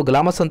ಯಾವುದು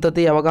ಗುಲಾಮ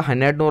ಸಂತತಿ ಯಾವಾಗ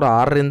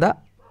 1206ರಿಂದ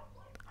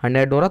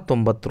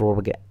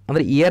 1290ರವರೆಗೆ,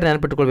 ಅಂದರೆ ಇಯರ್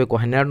ನೆನಪಿಟ್ಕೊಳ್ಬೇಕು.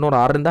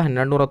 1206ರಿಂದ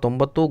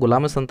 1290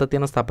 ಗುಲಾಮ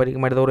ಸಂತತಿಯನ್ನು ಸ್ಥಾಪನೆ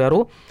ಮಾಡಿದವರು ಯಾರು,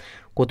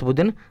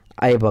 ಕುತುಬುದ್ದೀನ್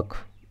ಐಬಕ್,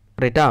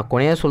 ರೈಟಾ.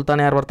 ಕೊನೆಯ ಸುಲ್ತಾನ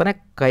ಯಾರು ಬರ್ತಾನೆ,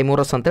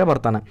 ಕೈಮೂರಸ್ ಅಂತೇಳಿ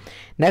ಬರ್ತಾನೆ.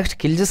 ನೆಕ್ಸ್ಟ್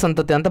ಖಿಲ್ಜಿ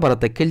ಸಂತತಿ ಅಂತ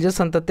ಬರುತ್ತೆ. ಖಿಲ್ಜಿ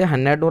ಸಂತತಿ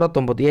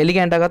 1290 ಎಲ್ಲಿಗೆ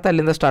ಎಂಡ್ ಆಗುತ್ತೆ,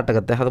 ಅಲ್ಲಿಂದ ಸ್ಟಾರ್ಟ್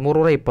ಆಗುತ್ತೆ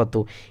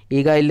 1320.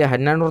 ಈಗ ಇಲ್ಲಿ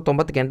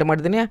 1290ಕ್ಕೆ ಎಂಟು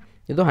ಮಾಡಿದ್ದೀನಿ,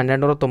 ಇದು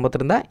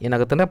 1290ರಿಂದ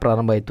ಏನಾಗುತ್ತೆ ಅಂದರೆ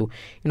ಪ್ರಾರಂಭ ಆಯಿತು.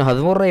 ಇನ್ನು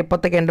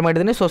 1320ಕ್ಕೆ ಎಂಟು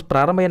ಮಾಡಿದ್ದೀನಿ. ಸೊ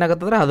ಪ್ರಾರಂಭ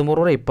ಏನಾಗುತ್ತೆ ಅಂದರೆ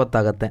 1320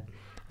 ಆಗುತ್ತೆ,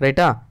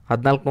 ರೈಟಾ.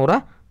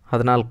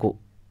 1414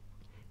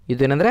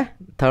 ಇದೇನೆಂದರೆ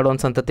ಥರ್ಡ್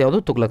ಒಂದು ಸಂತತಿ ಯಾವುದು,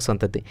 ತುಗ್ಲಕ್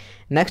ಸಂತತಿ.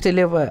 ನೆಕ್ಸ್ಟ್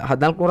ಇಲ್ಲಿ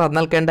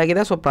 1414 ಎಂಡ್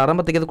ಆಗಿದೆ. ಸೊ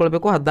ಪ್ರಾರಂಭ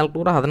ತೆಗೆದುಕೊಳ್ಬೇಕು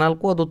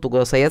 1414,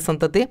 ಅದು ಸೈಯದ್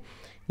ಸಂತತಿ.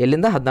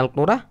 ಎಲ್ಲಿಂದ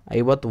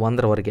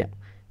 1451ರವರೆಗೆ.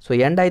 ಸೊ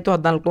ಎಂಡ್ ಆಯಿತು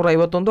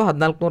 1451.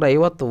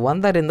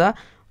 1451ರಿಂದ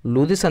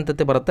ಲೂದಿ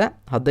ಸಂತತಿ ಬರುತ್ತೆ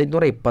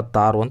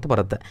 1526 ಅಂತ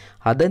ಬರುತ್ತೆ.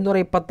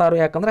 1526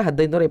 ಯಾಕಂದರೆ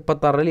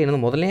 1526ರಲ್ಲಿ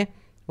ಇನ್ನೊಂದು ಮೊದಲನೇ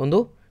ಒಂದು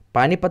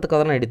ಪಾನಿಪತ್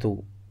ಕದನ ನಡೀತು.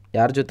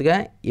 ಯಾರ ಜೊತೆಗೆ,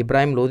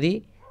 ಇಬ್ರಾಹಿಂ ಲೋದಿ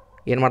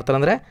ಏನು ಮಾಡ್ತಾನೆ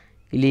ಅಂದರೆ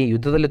ಇಲ್ಲಿ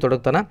ಯುದ್ಧದಲ್ಲಿ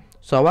ತೊಡಗ್ತಾನೆ.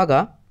 ಸೊ ಆವಾಗ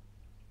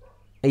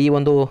ಈ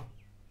ಒಂದು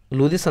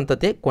ಲೂದಿ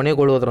ಸಂತತಿ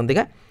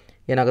ಕೊನೆಗೊಳ್ಳುವುದರೊಂದಿಗೆ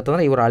ಏನಾಗುತ್ತೆ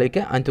ಅಂದರೆ ಇವರ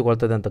ಆಳ್ವಿಕೆ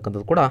ಅಂತ್ಯಗೊಳ್ತದೆ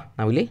ಅಂತಕ್ಕಂಥದ್ದು ಕೂಡ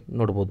ನಾವಿಲ್ಲಿ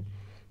ನೋಡ್ಬೋದು.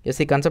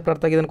 ಈ ಕಾನ್ಸೆಪ್ಟ್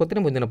ಅರ್ಥ ಆಗಿದೆ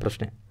ಅನ್ಕೋತೀನಿ. ಮುಂದಿನ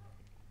ಪ್ರಶ್ನೆ,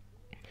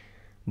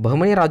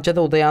 ಬಹುಮನಿ ರಾಜ್ಯದ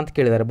ಉದಯ ಅಂತ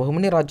ಕೇಳಿದ್ದಾರೆ.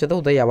 ಬಹುಮನಿ ರಾಜ್ಯದ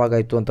ಉದಯ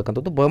ಯಾವಾಗಾಯಿತು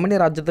ಅಂತಕ್ಕಂಥದ್ದು. ಬಹುಮನಿ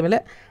ರಾಜ್ಯದ ಮೇಲೆ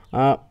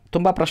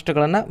ತುಂಬ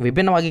ಪ್ರಶ್ನೆಗಳನ್ನು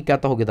ವಿಭಿನ್ನವಾಗಿ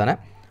ಕೇಳ್ತಾ ಹೋಗಿದ್ದಾನೆ.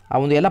 ಆ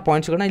ಒಂದು ಎಲ್ಲ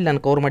ಪಾಯಿಂಟ್ಸ್ಗಳನ್ನ ಇಲ್ಲಿ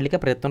ನಾನು ಕವರ್ ಮಾಡಲಿಕ್ಕೆ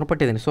ಪ್ರಯತ್ನ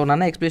ಪಟ್ಟಿದ್ದೀನಿ. ಸೊ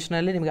ನನ್ನ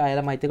ಎಕ್ಸ್ಪ್ಲೇಷನಲ್ಲಿ ನಿಮಗೆ ಆ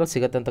ಎಲ್ಲ ಮಾಹಿತಿಗಳು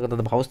ಸಿಗುತ್ತೆ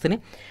ಅಂತಕ್ಕಂಥದ್ದು ಭಾವಿಸ್ತೀನಿ.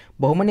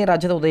 ಬಹುಮನಿ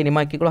ರಾಜ್ಯದ ಉದಯ ನಿಮ್ಮ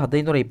ಆಯ್ಕೆಗಳು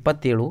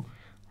 1527,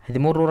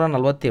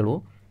 1347,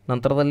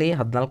 ನಂತರದಲ್ಲಿ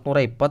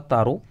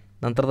 1426,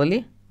 ನಂತರದಲ್ಲಿ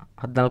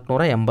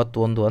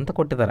 1481 ಅಂತ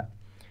ಕೊಟ್ಟಿದ್ದಾರೆ.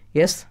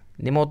 ಎಸ್,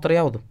 ನಿಮ್ಮ ಉತ್ತರ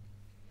ಯಾವುದು?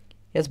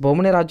 ಎಸ್,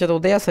 ಬಹುಮನಿ ರಾಜ್ಯದ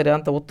ಉದಯ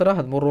ಸರಿಯಾದ ಉತ್ತರ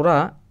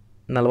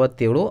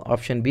 1347.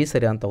 ಆಪ್ಷನ್ ಬಿ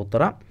ಸರಿಯಾದ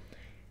ಉತ್ತರ.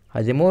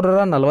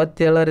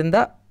 1347ರಿಂದ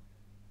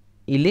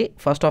ಇಲ್ಲಿ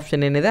ಫಸ್ಟ್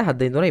ಆಪ್ಷನ್ ಏನಿದೆ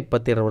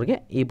 1527ರವರೆಗೆ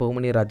ಈ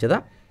ಬಹುಮನಿ ರಾಜ್ಯದ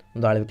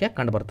ಒಂದು ಆಳ್ವಿಕೆ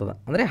ಕಂಡು ಬರ್ತದೆ.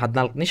 ಅಂದರೆ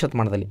 14ನೇ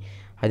ಶತಮಾನದಲ್ಲಿ.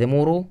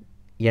 13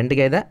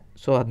 ಎಂಡ್ಗೆ ಇದೆ.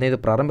 ಸೊ 15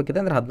 ಪ್ರಾರಂಭಕ್ಕಿದೆ.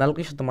 ಅಂದರೆ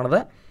 14ನೇ ಶತಮಾನದ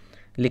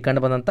ಇಲ್ಲಿ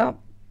ಕಂಡು ಬಂದಂಥ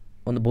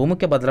ಒಂದು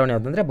ಬಹುಮುಖ್ಯ ಬದಲಾವಣೆ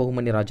ಯಾವುದಂದರೆ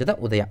ಬಹುಮನಿ ರಾಜ್ಯದ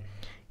ಉದಯ.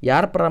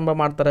 ಯಾರು ಪ್ರಾರಂಭ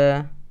ಮಾಡ್ತಾರೆ?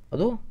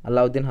 ಅದು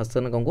ಅಲಾವುದ್ದೀನ್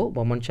ಹಸನ್ ಗಂಗು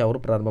ಬಹಮನ್ ಶಾ ಅವರು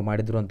ಪ್ರಾರಂಭ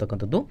ಮಾಡಿದರು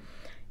ಅಂತಕ್ಕಂಥದ್ದು.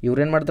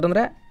 ಇವ್ರೇನು ಮಾಡ್ತಾರೆ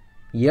ಅಂದರೆ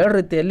 7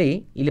 ರೀತಿಯಲ್ಲಿ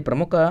ಇಲ್ಲಿ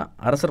ಪ್ರಮುಖ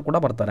ಅರಸರು ಕೂಡ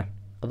ಬರ್ತಾರೆ.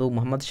 ಅದು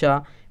ಮೊಹಮ್ಮದ್ ಶಾ,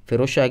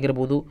 ಫಿರೋಜ್ ಶಾ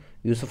ಆಗಿರ್ಬೋದು,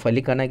 ಯೂಸುಫ್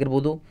ಅಲಿ ಖಾನ್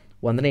ಆಗಿರ್ಬೋದು,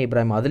 1ನೇ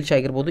ಇಬ್ರಾಹಿಂ ಆದಿಲ್ ಶಾ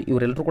ಆಗಿರ್ಬೋದು.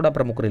 ಇವರೆಲ್ಲರೂ ಕೂಡ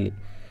ಪ್ರಮುಖರು.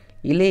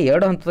 ಇಲ್ಲಿ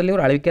 2 ಹಂತದಲ್ಲಿ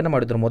ಇವರು ಆಳ್ವಿಕೆಯನ್ನು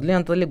ಮಾಡಿದರು. ಮೊದಲನೇ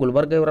ಹಂತದಲ್ಲಿ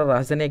ಗುಲ್ಬರ್ಗ ಇವರ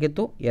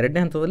ರಾಜಧಾನಿಯಾಗಿತ್ತು. 2ನೇ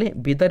ಹಂತದಲ್ಲಿ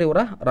ಬೀದರ್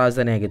ಇವರ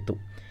ರಾಜಧಾನಿಯಾಗಿತ್ತು.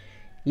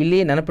 ಇಲ್ಲಿ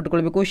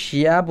ನೆನಪಿಟ್ಕೊಳ್ಬೇಕು,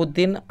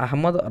 ಶಿಯಾಬುದ್ದೀನ್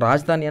ಅಹಮದ್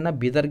ರಾಜಧಾನಿಯನ್ನು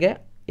ಬೀದರ್ಗೆ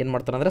ಏನು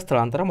ಮಾಡ್ತಾನೆ ಅಂದರೆ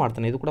ಸ್ಥಳಾಂತರ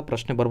ಮಾಡ್ತಾನೆ. ಇದು ಕೂಡ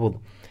ಪ್ರಶ್ನೆ ಬರ್ಬೋದು.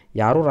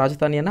 ಯಾರು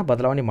ರಾಜಧಾನಿಯನ್ನು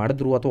ಬದಲಾವಣೆ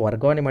ಮಾಡಿದ್ರು ಅಥವಾ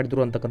ವರ್ಗಾವಣೆ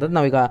ಮಾಡಿದ್ರು ಅಂತಕ್ಕಂಥದ್ದು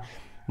ನಾವೀಗ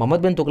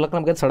ಮೊಹಮ್ಮದ್ ಬಿನ್ ತುಗ್ಲಕ್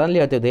ನಮಗೆ ಸಡನ್ಲಿ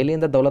ಹೇಳ್ತೇವೆ.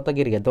 ದೆಹಲಿಯಿಂದ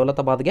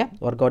ದೌಲತಾಬಾದ್ಗೆ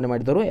ವರ್ಗಾವಣೆ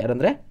ಮಾಡಿದವರು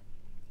ಯಾರಂದರೆ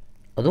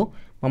ಅದು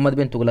ಮೊಹಮ್ಮದ್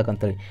ಬಿನ್ ತುಗ್ಲಕ್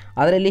ಅಂತೇಳಿ.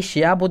 ಆದರೆ ಇಲ್ಲಿ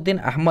ಶಿಯಾಬುದ್ದೀನ್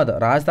ಅಹಮದ್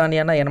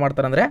ರಾಜಧಾನಿಯನ್ನು ಏನು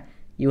ಮಾಡ್ತಾರೆ ಅಂದರೆ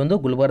ಈ ಒಂದು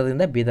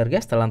ಗುಲ್ಬರ್ಗದಿಂದ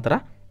ಬೀದರ್ಗೆ ಸ್ಥಳಾಂತರ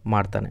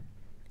ಮಾಡ್ತಾನೆ.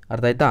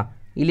 ಅರ್ಥ ಆಯ್ತಾ?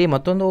 ಇಲ್ಲಿ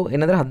ಮತ್ತೊಂದು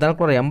ಏನಂದರೆ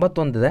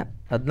 1481 ಇದೆ.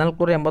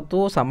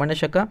 1480 ಸಾಮಾನ್ಯ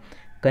ಶಕ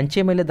ಕಂಚಿ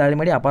ಮೇಲೆ ದಾಳಿ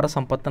ಮಾಡಿ ಅಪಾರ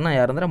ಸಂಪತ್ತನ್ನು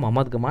ಯಾರಂದರೆ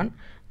ಮೊಹಮ್ಮದ್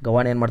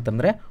ಗವಾನ್ ಏನು ಮಾಡ್ತಾನೆ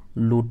ಅಂದರೆ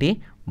ಲೂಟಿ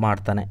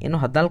ಮಾಡ್ತಾನೆ. ಇನ್ನು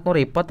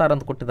 1426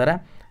 ಅಂತ ಕೊಟ್ಟಿದ್ದಾರೆ.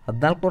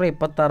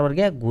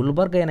 1426ವರೆಗೆ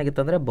ಗುಲ್ಬರ್ಗ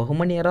ಏನಾಗಿತ್ತು ಅಂದರೆ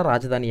ಬಹುಮನಿಯರ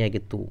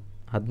ರಾಜಧಾನಿಯಾಗಿತ್ತು.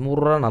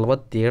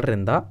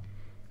 1347ರಿಂದ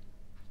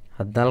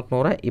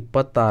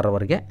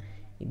 1426ವರೆಗೆ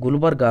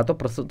ಗುಲ್ಬರ್ಗ ಅಥವಾ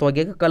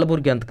ಪ್ರಸ್ತುತವಾಗಿ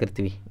ಕಲಬುರ್ಗಿ ಅಂತ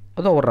ಕರಿತೀವಿ,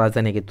 ಅದು ಅವರ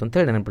ರಾಜಧಾನಿಯಾಗಿತ್ತು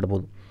ಅಂತೇಳಿ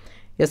ನೆನಪಿಡ್ಬೋದು.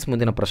 ಎಸ್,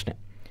 ಮುಂದಿನ ಪ್ರಶ್ನೆ.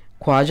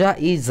 ಖ್ವಾಜಾ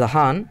ಇ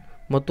ಜಹಾನ್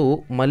ಮತ್ತು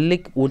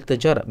ಮಲ್ಲಿಕ್ ಉಲ್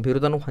ತಜರ್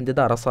ಬಿರುದನ್ನು ಹೊಂದಿದ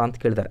ಅರಸ ಅಂತ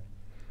ಕೇಳಿದ್ದಾರೆ.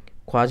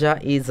 ಖ್ವಾಜಾ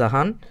ಇ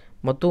ಜಹಾನ್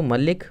ಮತ್ತು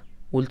ಮಲ್ಲಿಕ್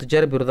ಉಲ್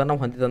ತಜರ್ ಬಿರುದನ್ನು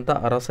ಹೊಂದಿದಂಥ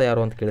ಅರಸ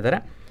ಯಾರು ಅಂತ ಕೇಳಿದ್ದಾರೆ.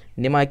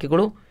 ನಿಮ್ಮ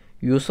ಆಯ್ಕೆಗಳು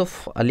ಯೂಸುಫ್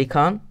ಅಲಿ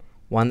ಖಾನ್,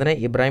 ಒಂದನೇ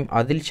ಇಬ್ರಾಹಿಂ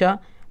ಆದಿಲ್ ಶಾ,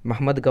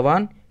 ಮಹಮ್ಮದ್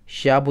ಗವಾನ್,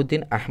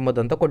 ಶಿಯಾಬುದ್ದೀನ್ ಅಹ್ಮದ್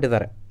ಅಂತ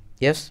ಕೊಟ್ಟಿದ್ದಾರೆ.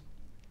 ಎಸ್,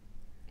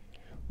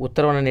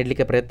 ಉತ್ತರವನ್ನು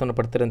ನೀಡಲಿಕ್ಕೆ ಪ್ರಯತ್ನವನ್ನು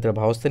ಪಡ್ತೀರಿ ಅಂತೇಳಿ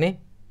ಭಾವಿಸ್ತೀನಿ.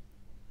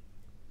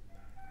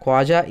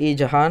 ಖ್ವಾಜಾ ಇ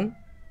ಜಹಾನ್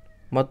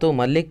ಮತ್ತು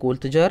ಮಲ್ಲಿಕ್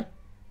ಉಲ್ ತಜರ್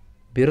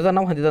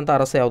ಬಿರುದನ್ನು ಹೊಂದಿದಂಥ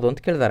ಅರಸ ಯಾವುದು ಅಂತ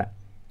ಕೇಳಿದ್ದಾರೆ.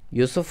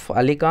 ಯೂಸುಫ್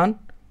ಅಲಿ ಖಾನ್,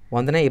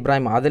 ಒಂದನೇ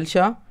ಇಬ್ರಾಹಿಂ ಆದಿಲ್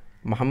ಶಾ,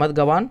 ಮಹಮ್ಮದ್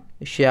ಗವಾನ್,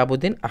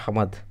 ಶಿಯಾಬುದ್ದೀನ್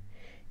ಅಹ್ಮದ್.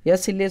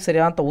 ಎಸ್, ಇಲ್ಲಿ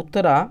ಸರಿಯಾದ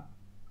ಉತ್ತರ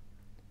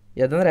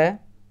ಯಾವುದಂದರೆ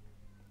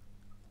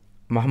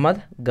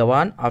ಮಹಮ್ಮದ್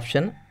ಗವಾನ್,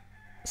 ಆಪ್ಷನ್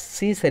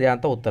ಸಿ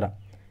ಸರಿಯಾದ ಉತ್ತರ.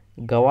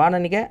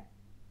 ಗವಾನನಿಗೆ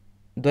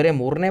ದೊರೆ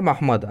ಮೂರನೇ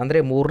ಮಹಮ್ಮದ್ ಅಂದರೆ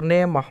ಮೂರನೇ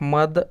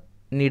ಮಹಮ್ಮದ್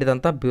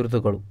ನೀಡಿದಂಥ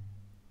ಬಿರುದುಗಳು.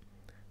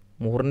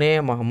 ಮೂರನೇ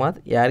ಮಹಮ್ಮದ್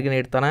ಯಾರಿಗೆ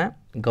ನೀಡ್ತಾನೆ?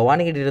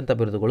 ಗವಾನಿಗೆ ನೀಡಿದಂಥ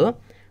ಬಿರುದುಗಳು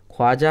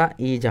ಖ್ವಾಜಾ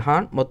ಇ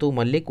ಜಹಾನ್ ಮತ್ತು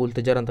ಮಲ್ಲಿಕ್ ಉಲ್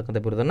ತಜರ್ ಅಂತಕ್ಕಂಥ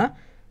ಬಿರುದನ್ನು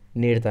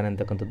ನೀಡ್ತಾನೆ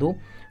ಅಂತಕ್ಕಂಥದ್ದು.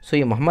 ಸೊ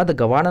ಈ ಮಹಮ್ಮದ್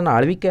ಗವಾನನ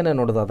ಆಳ್ವಿಕೆಯನ್ನು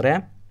ನೋಡೋದಾದರೆ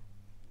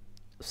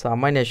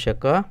ಸಾಮಾನ್ಯ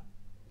ಶಕ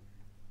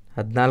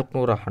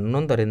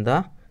 1411ರಿಂದ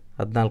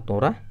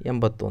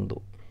 1481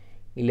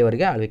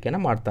 ಇಲ್ಲಿವರೆಗೆ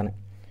ಆಳ್ವಿಕೆಯನ್ನು ಮಾಡ್ತಾನೆ.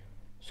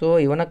 ಸೊ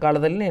ಇವನ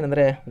ಕಾಲದಲ್ಲಿ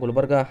ಏನಂದರೆ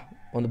ಗುಲ್ಬರ್ಗ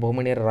ಒಂದು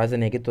ಬಹುಮನಿಯರ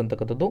ರಾಜಧಾನಿಯಾಗಿತ್ತು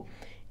ಅಂತಕ್ಕಂಥದ್ದು.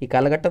 ಈ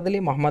ಕಾಲಘಟ್ಟದಲ್ಲಿ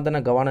ಮಹಮ್ಮದನ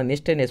ಗವಾನ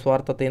ನಿಷ್ಠೆ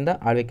ನಿಸ್ವಾರ್ಥತೆಯಿಂದ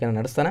ಆಳ್ವಿಕೆಯನ್ನು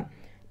ನಡೆಸ್ತಾನೆ.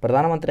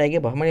 ಪ್ರಧಾನಮಂತ್ರಿಯಾಗಿ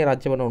ಬಹುಮನಿ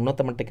ರಾಜ್ಯವನ್ನು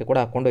ಉನ್ನತ ಮಟ್ಟಕ್ಕೆ ಕೂಡ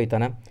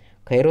ಕೊಂಡೊಯ್ತಾನೆ.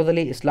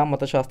 ಖೈರೋದಲ್ಲಿ ಇಸ್ಲಾಂ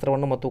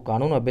ಮತಶಾಸ್ತ್ರವನ್ನು ಮತ್ತು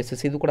ಕಾನೂನು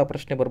ಅಭ್ಯಸಿಸಿದ್ದು ಕೂಡ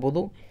ಪ್ರಶ್ನೆ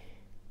ಬರ್ಬೋದು.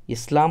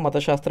 ಇಸ್ಲಾಂ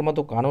ಮತಶಾಸ್ತ್ರ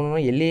ಮತ್ತು ಕಾನೂನನ್ನು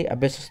ಎಲ್ಲಿ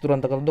ಅಭ್ಯಸಿಸಿದ್ರು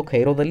ಅಂತಕ್ಕಂಥದ್ದು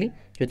ಖೈರೋದಲ್ಲಿ.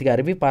 ಜೊತೆಗೆ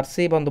ಅರಬಿ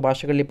ಪಾರ್ಸಿ ಒಂದು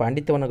ಭಾಷೆಗಳಲ್ಲಿ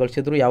ಪಾಂಡಿತ್ಯವನ್ನು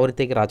ಗಳಿಸಿದ್ರು. ಯಾವ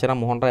ರೀತಿಯಾಗಿ ರಾಜಾರಾಮ್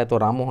ಮೋಹನ್ ರಾಯ್ ಅಥವಾ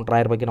ರಾಮ್ ಮೋಹನ್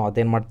ರಾಯರ ಬಗ್ಗೆ ನಾವು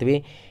ಅಧ್ಯಯನ ಮಾಡ್ತೀವಿ,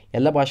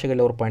 ಎಲ್ಲ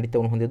ಭಾಷೆಗಳಲ್ಲಿ ಅವರು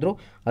ಪಾಂಡಿತ್ಯವನ್ನು ಹೊಂದಿದ್ರು.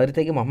 ಅದೇ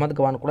ರೀತಿಯಾಗಿ ಮೊಹಮ್ಮದ್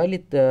ಗವಾನ್ ಕೂಡ ಇಲ್ಲಿ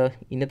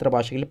ಇನ್ನಿತರ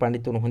ಭಾಷೆಗಳಲ್ಲಿ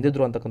ಪಾಂಡಿತ್ಯವನ್ನು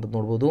ಹೊಂದಿದ್ರು ಅಂತಕ್ಕಂಥದ್ದು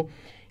ನೋಡ್ಬೋದು.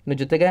 ಇನ್ನು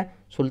ಜೊತೆಗೆ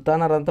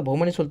ಸುಲ್ತಾನರಂಥ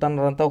ಬಹುಮನಿ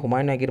ಸುಲ್ತಾನರಂಥ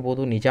ಹುಮಾಯೂನ್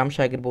ಆಗಿರ್ಬೋದು, ನಿಜಾಮ್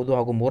ಶಾ ಆಗಿರ್ಬೋದು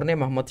ಹಾಗೂ ಮೂರನೇ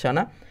ಮೊಹಮ್ಮದ್ ಶಾನ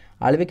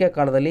ಆಳ್ವಿಕೆ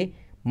ಕಾಲದಲ್ಲಿ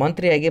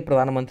ಮಂತ್ರಿಯಾಗಿ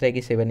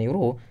ಪ್ರಧಾನಮಂತ್ರಿಯಾಗಿ ಸೇವೆಯನ್ನು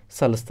ಇವರು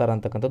ಸಲ್ಲಿಸ್ತಾರೆ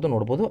ಅಂತಕ್ಕಂಥದ್ದು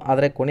ನೋಡ್ಬೋದು.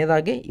 ಆದರೆ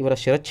ಕೊನೆಯದಾಗಿ ಇವರ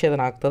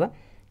ಶಿರಚ್ಛೇದನ ಆಗ್ತದೆ,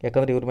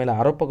 ಯಾಕಂದರೆ ಇವ್ರ ಮೇಲೆ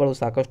ಆರೋಪಗಳು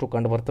ಸಾಕಷ್ಟು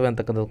ಕಂಡು ಬರ್ತವೆ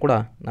ಅಂತಕ್ಕಂಥದ್ದು ಕೂಡ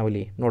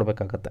ನಾವಿಲ್ಲಿ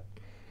ನೋಡಬೇಕಾಗತ್ತೆ.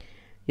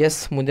 ಎಸ್,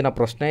 ಮುಂದಿನ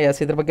ಪ್ರಶ್ನೆ. ಎಸ್,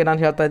 ಇದ್ರ ಬಗ್ಗೆ ನಾನು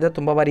ಹೇಳ್ತಾ ಇದ್ದೆ,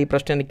 ತುಂಬ ಬಾರಿ ಈ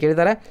ಪ್ರಶ್ನೆಯನ್ನು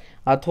ಕೇಳಿದ್ದಾರೆ.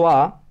 ಅಥವಾ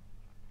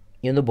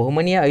ಈ ಒಂದು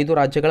ಬಹುಮನಿಯ 5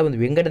 ರಾಜ್ಯಗಳ ಒಂದು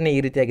ವಿಂಗಡಣೆ ಈ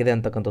ರೀತಿಯಾಗಿದೆ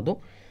ಅಂತಕ್ಕಂಥದ್ದು,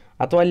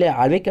 ಅಥವಾ ಅಲ್ಲಿ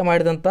ಆಳ್ವಿಕೆ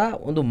ಮಾಡಿದಂಥ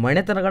ಒಂದು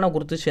ಮನೆತನಗಳನ್ನ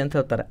ಗುರುತಿಸಿ ಅಂತ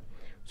ಹೇಳ್ತಾರೆ.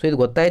 ಸೊ ಇದು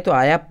ಗೊತ್ತಾಯಿತು,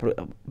 ಆಯಾ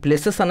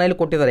ಪ್ಲೇಸಸ್ಸನ್ನು ಇಲ್ಲಿ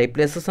ಕೊಟ್ಟಿದ್ದಾರೆ. ಈ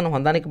ಪ್ಲೇಸಸ್ಸನ್ನು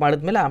ಹೊಂದಾಣಿಕೆ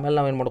ಮಾಡಿದ ಮೇಲೆ ಆಮೇಲೆ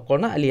ನಾವೇನು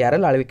ಮಾಡ್ಕೊಳ್ಳೋಣ, ಅಲ್ಲಿ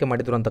ಯಾರೆಲ್ಲ ಆಳ್ವಿಕೆ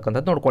ಮಾಡಿದ್ರು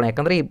ಅಂತಕ್ಕಂಥದ್ದು ನೋಡ್ಕೊಳ್ಳೋಣ.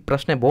 ಯಾಕಂದರೆ ಈ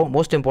ಪ್ರಶ್ನೆ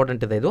ಮೋಸ್ಟ್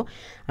ಇಂಪಾರ್ಟೆಂಟ್ ಇದೆ ಇದು.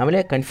 ಆಮೇಲೆ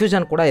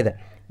ಕನ್ಫ್ಯೂಷನ್ ಕೂಡ ಇದೆ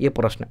ಈ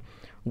ಪ್ರಶ್ನೆ.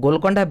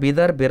 ಗೋಲ್ಕೊಂಡ,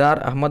 ಬೀದರ್, ಬಿರಾರ್,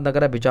 ಅಹಮದ್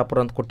ನಗರ, ಬಿಜಾಪುರ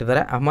ಅಂತ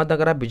ಕೊಟ್ಟಿದ್ದಾರೆ. ಅಹಮದ್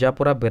ನಗರ,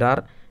 ಬಿಜಾಪುರ,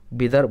 ಬಿರಾರ್,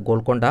 ಬೀದರ್,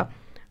 ಗೋಲ್ಕೊಂಡ.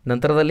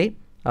 ನಂತರದಲ್ಲಿ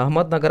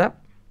ಅಹಮದ್ ನಗರ,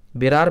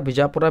 ಬಿರಾರ್,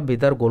 ಬಿಜಾಪುರ,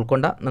 ಬೀದರ್,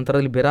 ಗೋಲ್ಕೊಂಡ.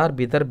 ನಂತರದಲ್ಲಿ ಬಿರಾರ್,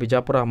 ಬೀದರ್,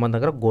 ಬಿಜಾಪುರ, ಅಹಮದ್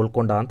ನಗರ,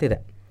 ಗೋಲ್ಕೊಂಡ ಅಂತಿದೆ.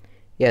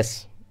 ಎಸ್,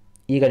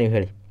 ಈಗ ನೀವು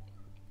ಹೇಳಿ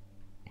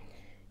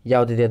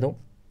ಯಾವುದಿದೆ ಅದು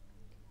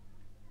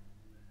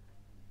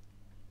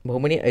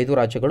ಬಹುಮನಿ 5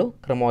 ರಾಜ್ಯಗಳು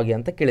ಕ್ರಮವಾಗಿ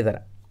ಅಂತ ಕೇಳಿದ್ದಾರೆ.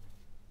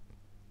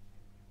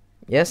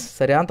 ಎಸ್,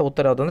 ಸರಿಯಾದ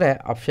ಉತ್ತರ ಯಾವುದಂದರೆ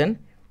ಆಪ್ಷನ್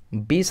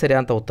ಬಿ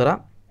ಸರಿಯಾದ ಉತ್ತರ.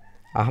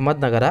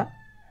 ಅಹಮದ್ ನಗರ,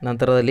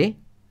 ನಂತರದಲ್ಲಿ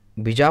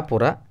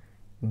Bijapur,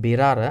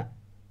 ಬಿರಾರ,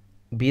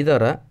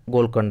 Bidar,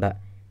 Golconda.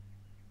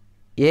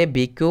 A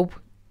B cube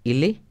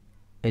ಇಲ್ಲಿ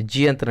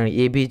ಜಿ ಅಂತ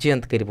ಎ ಬಿ ಜಿ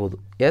ಅಂತ ಕರಿಬೋದು.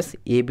 ಎಸ್,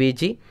 ಎ ಬಿ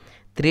ಜಿ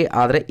 3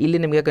 ಆದರೆ ಇಲ್ಲಿ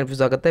ನಿಮಗೆ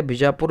ಕನ್ಫ್ಯೂಸ್ ಆಗುತ್ತೆ.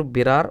 ಬಿಜಾಪುರ್,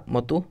 ಬಿರಾರ್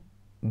ಮತ್ತು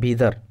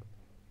ಬೀದರ್,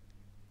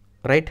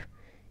 ರೈಟ್.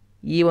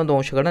 ಈ ಒಂದು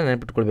ಅಂಶಗಳನ್ನ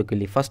ನೆನಪಿಟ್ಕೊಳ್ಬೇಕು.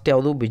 ಇಲ್ಲಿ ಫಸ್ಟ್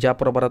ಯಾವುದು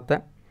ಬಿಜಾಪುರ ಬರುತ್ತೆ,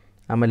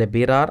 ಆಮೇಲೆ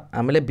ಬಿರಾರ್,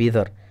 ಆಮೇಲೆ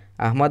ಬೀದರ್.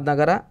 ಅಹಮದ್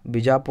ನಗರ,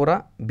 ಬಿಜಾಪುರ,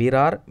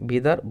 ಬಿರಾರ್,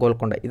 ಬೀದರ್,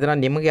 ಗೋಲ್ಕೊಂಡ. ಇದನ್ನು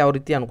ನಿಮಗೆ ಯಾವ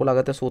ರೀತಿ ಅನುಕೂಲ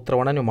ಆಗುತ್ತೆ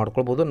ಸೂತ್ರವನ್ನು ನೀವು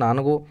ಮಾಡ್ಕೊಳ್ಬೋದು.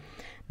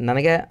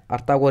 ನನಗೆ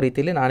ಅರ್ಥ ಆಗೋ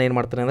ರೀತಿಯಲ್ಲಿ ನಾನೇನು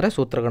ಮಾಡ್ತೀನಿ ಅಂದರೆ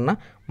ಸೂತ್ರಗಳನ್ನ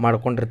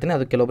ಮಾಡ್ಕೊಂಡಿರ್ತೀನಿ.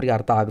 ಅದು ಕೆಲವೊಬ್ಬರಿಗೆ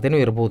ಅರ್ಥ ಆಗದೇನೂ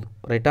ಇರ್ಬೋದು,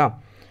 ರೈಟಾ.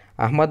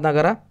 ಅಹಮದ್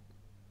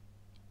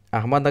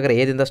ನಗರ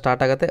ಏದಿಂದ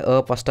ಸ್ಟಾರ್ಟ್ ಆಗುತ್ತೆ,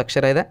 ಫಸ್ಟ್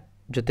ಅಕ್ಷರ ಇದೆ,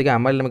 ಜೊತೆಗೆ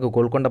ಆಮೇಲೆ ನಮಗೆ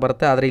ಗೋಲ್ಕೊಂಡ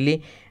ಬರುತ್ತೆ. ಆದರೆ ಇಲ್ಲಿ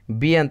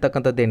ಬಿ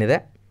ಅಂತಕ್ಕಂಥದ್ದು ಏನಿದೆ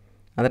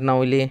ಅಂದರೆ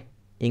ನಾವು ಇಲ್ಲಿ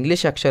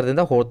ಇಂಗ್ಲೀಷ್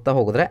ಅಕ್ಷರದಿಂದ ಹೋಗ್ತಾ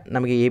ಹೋಗಿದ್ರೆ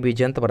ನಮಗೆ ಎ ಬಿ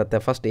ಜಿ ಅಂತ ಬರುತ್ತೆ.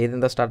 ಫಸ್ಟ್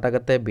ಎದಿಂದ ಸ್ಟಾರ್ಟ್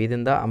ಆಗುತ್ತೆ,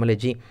 ಬಿದಿಂದ ಆಮೇಲೆ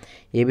G,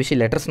 A B C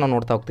letters ನಾವು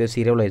ನೋಡ್ತಾ ಹೋಗ್ತೀವಿ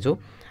ಸೀರಿಯಲ್ ವೈಸು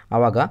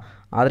ಆವಾಗ.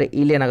 ಆದರೆ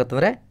ಇಲ್ಲಿ ಏನಾಗುತ್ತೆ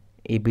ಅಂದರೆ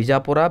ಈ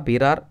ಬಿಜಾಪುರ,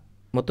 ಬಿರಾರ್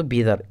ಮತ್ತು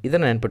ಬೀದರ್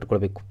ಇದನ್ನು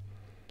ನೆನಪಿಟ್ಕೊಳ್ಬೇಕು.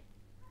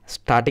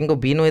 ಸ್ಟಾರ್ಟಿಂಗು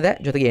ಬಿನೂ ಇದೆ,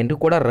 ಜೊತೆಗೆ ಎಂಡು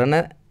ಕೂಡ ರನ್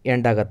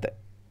ಎಂಡ್ ಆಗುತ್ತೆ.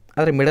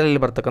 ಆದರೆ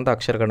ಮಿಡಲಲ್ಲಿ ಬರ್ತಕ್ಕಂಥ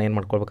ಅಕ್ಷರಗಳನ್ನ ಏನು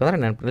ಮಾಡ್ಕೊಳ್ಬೇಕಂದ್ರೆ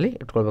ನೆನಪಿನಲ್ಲಿ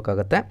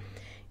ಇಟ್ಕೊಳ್ಬೇಕಾಗತ್ತೆ.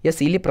 ಎಸ್,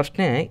 ಇಲ್ಲಿ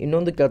ಪ್ರಶ್ನೆ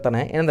ಇನ್ನೊಂದು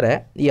ಕೇಳ್ತಾನೆ, ಏನಂದರೆ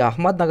ಈ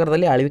ಅಹಮದ್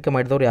ನಗರದಲ್ಲಿ ಆಳ್ವಿಕೆ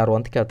ಮಾಡಿದವರು ಯಾರು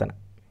ಅಂತ ಕೇಳ್ತಾನೆ.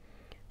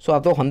 ಸೊ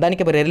ಅಥವಾ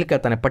ಹೊಂದಾಣಿಕೆ ಬರೆಯಲಿ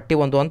ಕೇಳ್ತಾನೆ. ಪಟ್ಟಿ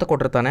 1 ಅಂತ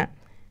ಕೊಟ್ಟಿರ್ತಾನೆ,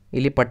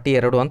 ಇಲ್ಲಿ ಪಟ್ಟಿ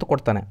 2 ಅಂತ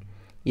ಕೊಡ್ತಾನೆ.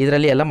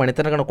 ಇದರಲ್ಲಿ ಎಲ್ಲ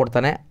ಮನೆತನಗಳನ್ನು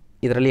ಕೊಡ್ತಾನೆ.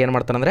 ಇದರಲ್ಲಿ ಏನು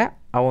ಮಾಡ್ತಾನೆ ಅಂದರೆ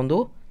ಆ ಒಂದು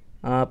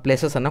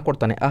ಪ್ಲೇಸಸನ್ನು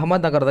ಕೊಡ್ತಾನೆ.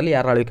 ಅಹಮದ್ ನಗರದಲ್ಲಿ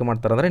ಯಾರು ಆಳ್ವಿಕೆ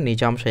ಮಾಡ್ತಾರೆ ಅಂದರೆ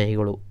ನಿಜಾಮ್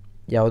ಶಾಹಿಗಳು.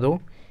 ಯಾವುದು?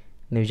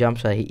 ನಿಜಾಮ್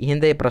ಶಾಹಿ. ಈ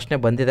ಹಿಂದೆ ಈ ಪ್ರಶ್ನೆ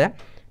ಬಂದಿದೆ,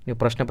 ನೀವು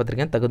ಪ್ರಶ್ನೆ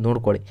ಪತ್ರಿಕೆಯನ್ನು ತೆಗೆದು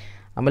ನೋಡ್ಕೊಳ್ಳಿ.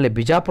 ಆಮೇಲೆ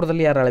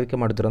ಬಿಜಾಪುರದಲ್ಲಿ ಯಾರು ಆಳ್ವಿಕೆ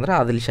ಮಾಡಿದ್ರು ಅಂದರೆ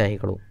ಆದಿಲ್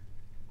ಶಾಹಿಗಳು.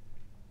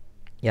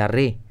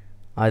 ಯಾರ್ರೀ?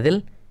 ಆದಿಲ್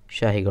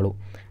ಶಾಹಿಗಳು.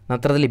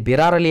 ನಂತರದಲ್ಲಿ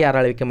ಬಿರಾರಲ್ಲಿ ಯಾರು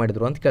ಆಳ್ವಿಕೆ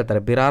ಮಾಡಿದರು ಅಂತ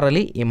ಕೇಳ್ತಾರೆ.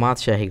 ಬಿರಾರಲ್ಲಿ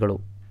ಇಮಾದ್ ಶಾಹಿಗಳು,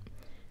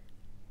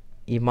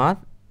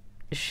 ಇಮಾದ್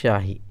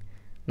ಶಾಹಿ.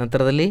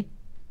 ನಂತರದಲ್ಲಿ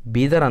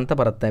ಬೀದರ್ ಅಂತ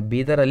ಬರುತ್ತೆ,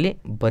 ಬೀದರಲ್ಲಿ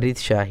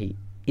ಬರೀದ್ ಶಾಹಿ.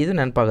 ಇದು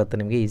ನೆನಪಾಗುತ್ತೆ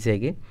ನಿಮಗೆ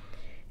ಈಸಿಯಾಗಿ.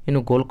 ಇನ್ನು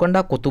ಗೋಲ್ಕೊಂಡ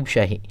ಕುತುಬ್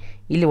ಶಾಹಿ.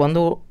 ಇಲ್ಲಿ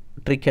ಒಂದು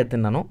ಟ್ರಿಕ್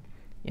ಹೇಳ್ತೀನಿ ನಾನು,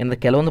 ಏನಂದರೆ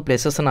ಕೆಲವೊಂದು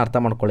ಪ್ಲೇಸಸನ್ನು ಅರ್ಥ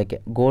ಮಾಡ್ಕೊಳ್ಳೋಕ್ಕೆ.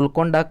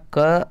 ಗೋಲ್ಕೊಂಡ ಕ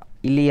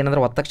ಇಲ್ಲಿ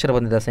ಏನಂದ್ರೆ ಒತ್ತಕ್ಷರ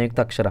ಬಂದಿದೆ, ಸಂಯುಕ್ತ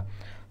ಅಕ್ಷರ.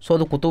 ಸೊ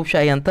ಅದು ಕುತುಬ್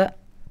ಶಾಹಿ ಅಂತ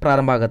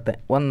ಪ್ರಾರಂಭ ಆಗುತ್ತೆ,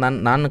 ಒಂದು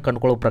ನಾನು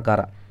ಕಂಡುಕೊಳ್ಳೋ ಪ್ರಕಾರ.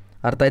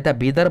 ಅರ್ಥ ಆಯ್ತಾ?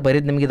 ಬೀದರ್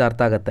ಬರೀದ್ ನಿಮಗೆ ಇದು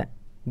ಅರ್ಥ ಆಗುತ್ತೆ,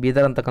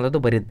 ಬೀದರ್ ಅಂತಕ್ಕಂಥದ್ದು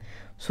ಬರೀದ್.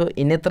 ಸೊ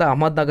ಇನ್ನಿತರ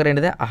ಅಹಮದ್ ನಗರ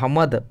ಏನಿದೆ,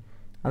 ಅಹಮದ್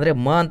ಅಂದರೆ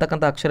ಮ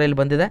ಅಂತಕ್ಕಂಥ ಅಕ್ಷರ ಇಲ್ಲಿ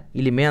ಬಂದಿದೆ,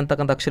 ಇಲ್ಲಿ ಮೇ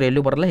ಅಂತಕ್ಕಂಥ ಅಕ್ಷರ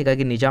ಎಲ್ಲೂ ಬರಲ್ಲ,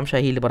 ಹೀಗಾಗಿ ನಿಜಾಮ್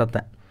ಶಾಹಿ ಇಲ್ಲಿ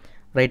ಬರುತ್ತೆ.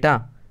 ರೈಟಾ?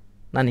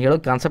 ನಾನು ಹೇಳೋ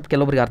ಕಾನ್ಸೆಪ್ಟ್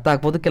ಕೆಲವರಿಗೆ ಅರ್ಥ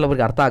ಆಗ್ಬೋದು,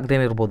 ಕೆಲವರಿಗೆ ಅರ್ಥ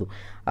ಆಗದೇನೆ ಇರ್ಬೋದು.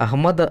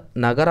 ಅಹಮದ್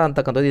ನಗರ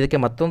ಅಂತಕ್ಕಂಥದ್ದು, ಇದಕ್ಕೆ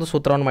ಮತ್ತೊಂದು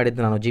ಸೂತ್ರವನ್ನು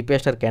ಮಾಡಿದ್ದೀನಿ ನಾನು,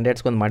 GPSTR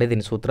ಕ್ಯಾಂಡಿಡೇಟ್ಸ್ಗೊಂದು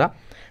ಮಾಡಿದ್ದೀನಿ ಸೂತ್ರ,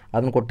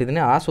 ಅದನ್ನು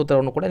ಕೊಟ್ಟಿದ್ದೀನಿ. ಆ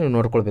ಸೂತ್ರವನ್ನು ಕೂಡ ನೀವು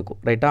ನೋಡ್ಕೊಳ್ಬೇಕು.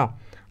 ರೈಟಾ?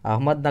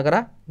 ಅಹಮದ್ ನಗರ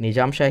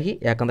ನಿಜಾಮ್ ಶಾಹಿ,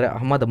 ಯಾಕಂದರೆ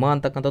ಅಹಮದ್ ಮ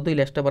ಅಂತಕ್ಕಂಥದ್ದು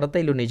ಇಲ್ಲಿ ಎಷ್ಟೇ ಬರುತ್ತೆ,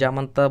 ಇಲ್ಲಿ ನಿಜಾಮ್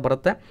ಅಂತ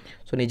ಬರುತ್ತೆ.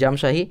 ಸೊ ನಿಜಾಮ್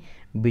ಶಾಹಿ.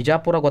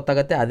 ಬಿಜಾಪುರ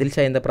ಗೊತ್ತಾಗುತ್ತೆ, ಆದಿಲ್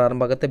ಶಾಹಿಯಿಂದ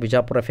ಪ್ರಾರಂಭ ಆಗುತ್ತೆ,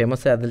 ಬಿಜಾಪುರ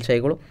ಫೇಮಸ್ಸೇ ಆದಿಲ್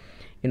ಶಾಹಿಗಳು.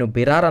 ಇನ್ನು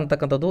ಬಿರಾರ್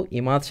ಅಂತಕ್ಕಂಥದ್ದು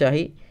ಇಮಾದ್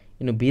ಶಾಹಿ.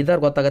 ಇನ್ನು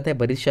ಬೀದರ್ ಗೊತ್ತಾಗುತ್ತೆ,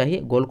 ಬರೀದ್ ಶಾಹಿ.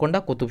 ಗೋಲ್ಕೊಂಡ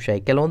ಕುತುಬ್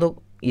ಶಾಹಿ. ಕೆಲವೊಂದು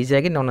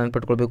ಈಸಿಯಾಗಿ ನಾವು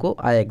ನೆನಪಿಟ್ಕೊಳ್ಬೇಕು,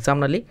 ಆ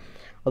ಎಕ್ಸಾಮ್ನಲ್ಲಿ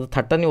ಅದು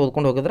ಥಟ್ಟನ್ನು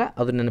ಓದ್ಕೊಂಡು ಹೋಗಿದ್ರೆ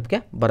ಅದು ನೆನಪಿಗೆ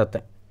ಬರುತ್ತೆ.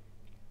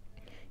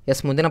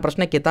 ಎಸ್, ಮುಂದಿನ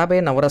ಪ್ರಶ್ನೆ. ಕಿತಾಬ್ ಎ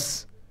ನವರಸ್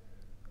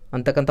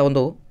ಅಂತಕ್ಕಂಥ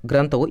ಒಂದು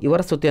ಗ್ರಂಥವು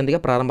ಇವರ ಸ್ತುತಿಯೊಂದಿಗೆ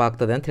ಪ್ರಾರಂಭ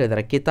ಆಗ್ತದೆ ಅಂತ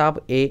ಹೇಳಿದ್ದಾರೆ. ಕಿತಾಬ್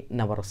A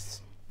nervous,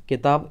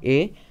 ಕಿತಾಬ್ A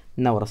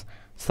nervous.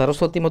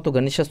 Saraswati ಮತ್ತು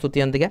ಗಣೇಶ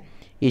ಸ್ತುತಿಯೊಂದಿಗೆ,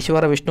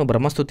 ಈಶ್ವರ ವಿಷ್ಣು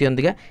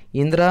ಬ್ರಹ್ಮಸ್ತುತಿಯೊಂದಿಗೆ,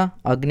 ಇಂದ್ರ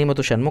ಅಗ್ನಿ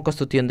ಮತ್ತು ಷಣ್ಮುಖ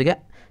ಸ್ತುತಿಯೊಂದಿಗೆ,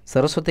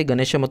 ಸರಸ್ವತಿ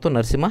ಗಣೇಶ ಮತ್ತು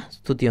Narasimha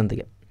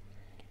ಸ್ತುತಿಯೊಂದಿಗೆ.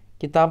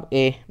 ಕಿತಾಬ್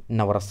A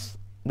nervous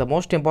the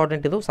most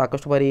important. ಇದು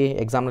ಸಾಕಷ್ಟು ಬಾರಿ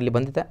ಎಕ್ಸಾಮ್ನಲ್ಲಿ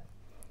ಬಂದಿದೆ.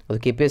 ಅದು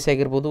KPSC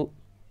ಆಗಿರ್ಬೋದು,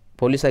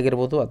 ಪೊಲೀಸ್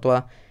ಆಗಿರ್ಬೋದು, ಅಥವಾ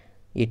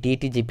ಈ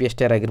TET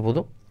GPSTR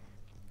ಆಗಿರ್ಬೋದು.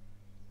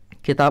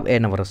 ಕಿತಾಬ್ ಎ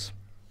ನವರಸ್.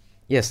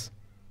 ಎಸ್,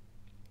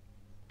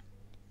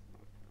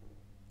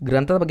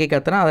 ಗ್ರಂಥದ ಬಗ್ಗೆ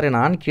ಕೇಳ್ತಾನೆ, ಆದರೆ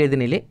ನಾನು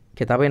ಕೇಳಿದ್ದೀನಿ ಇಲ್ಲಿ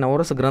ಕಿತಾಬ್ ಎ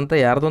ನವರಸ್ ಗ್ರಂಥ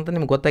ಯಾರ್ದು ಅಂತ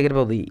ನಿಮ್ಗೆ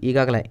ಗೊತ್ತಾಗಿರ್ಬೋದು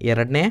ಈಗಾಗಲೇ.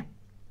 ಎರಡನೇ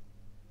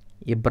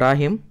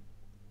ಇಬ್ರಾಹಿಂ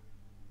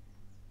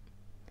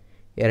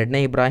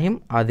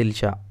ಆದಿಲ್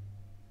ಶಾ.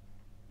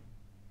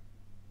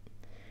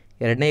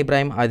 ಎರಡನೇ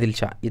ಇಬ್ರಾಹಿಂ ಆದಿಲ್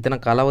ಶಾ, ಈತನ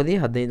ಕಾಲಾವಧಿ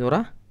 1580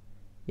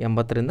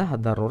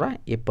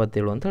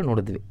 1627 ಅಂತ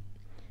ನೋಡಿದ್ವಿ.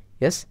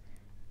 ಎಸ್,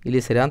 ಇಲ್ಲಿ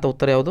ಸರಿಯಾದ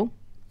ಉತ್ತರ ಯಾವುದು?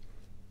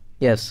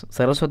 ಎಸ್,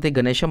 ಸರಸ್ವತಿ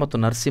ಗಣೇಶ ಮತ್ತು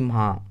ನರಸಿಂಹ.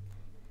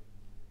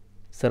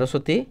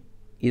 ಸರಸ್ವತಿ,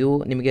 ಇದು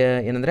ನಿಮಗೆ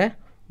ಏನಂದರೆ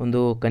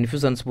ಒಂದು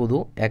ಕನ್ಫ್ಯೂಸ್ ಅನಿಸ್ಬೋದು,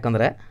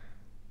 ಯಾಕಂದರೆ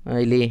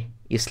ಇಲ್ಲಿ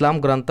ಇಸ್ಲಾಂ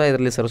ಗ್ರಂಥ,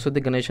 ಇದರಲ್ಲಿ ಸರಸ್ವತಿ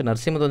ಗಣೇಶ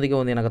ನರಸಿಂಹದೊಂದಿಗೆ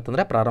ಒಂದು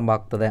ಏನಾಗುತ್ತಂದರೆ ಪ್ರಾರಂಭ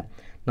ಆಗ್ತದೆ.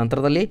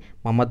 ನಂತರದಲ್ಲಿ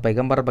ಮೊಹಮ್ಮದ್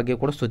ಪೈಗಂಬರ್ ಬಗ್ಗೆ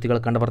ಕೂಡ ಸ್ತುತಿಗಳು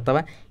ಕಂಡು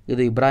ಬರ್ತವೆ.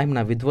 ಇದು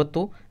ಇಬ್ರಾಹಿಂನ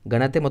ವಿದ್ವತ್ತು,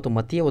 ಘನತೆ ಮತ್ತು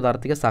ಮತೀಯ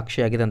ಉದಾರತೆಗೆ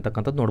ಸಾಕ್ಷಿಯಾಗಿದೆ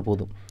ಅಂತಕ್ಕಂಥದ್ದು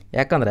ನೋಡ್ಬೋದು.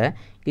 ಯಾಕಂದರೆ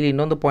ಇಲ್ಲಿ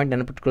ಇನ್ನೊಂದು ಪಾಯಿಂಟ್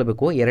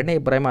ನೆನಪಿಟ್ಕೊಳ್ಬೇಕು. ಎರಡನೇ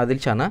ಇಬ್ರಾಹಿಂ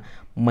ಆದಿಲ್ ಶಾನ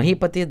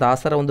ಮಹಿಪತಿ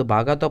ದಾಸರ ಒಂದು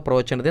ಭಾಗವತ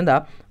ಪ್ರವಚನದಿಂದ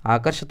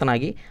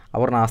ಆಕರ್ಷಿತನಾಗಿ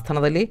ಅವರನ್ನ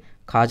ಆಸ್ಥಾನದಲ್ಲಿ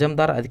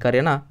ಖಾಜಮ್ದಾರ್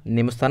ಅಧಿಕಾರಿಯನ್ನು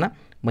ನೇಮಿಸ್ತಾನೆ.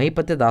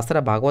 ಮಹಿಪತಿ ದಾಸರ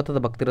ಭಾಗವತದ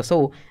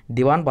ಭಕ್ತಿರಸವು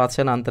ದಿವಾನ್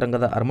ಬಾದ್ಶಾನ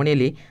ಅಂತರಂಗದ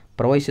ಅರಮನೆಯಲ್ಲಿ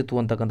ಪ್ರವಹಿಸಿತು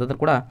ಅಂತಕ್ಕಂಥದ್ದು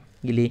ಕೂಡ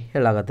ಇಲ್ಲಿ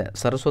ಹೇಳಲಾಗುತ್ತೆ.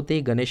 ಸರಸ್ವತಿ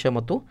ಗಣೇಶ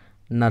ಮತ್ತು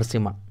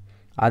ನರಸಿಂಹ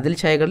ಆದಿಲ್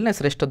ಶಾಹಿಗಳನ್ನೇ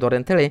ಶ್ರೇಷ್ಠ ದೊರೆ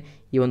ಅಂತೇಳಿ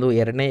ಈ ಒಂದು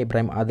ಎರಡನೇ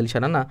ಇಬ್ರಾಹಿಂ ಆದಿಲ್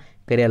ಶಾನನ್ನು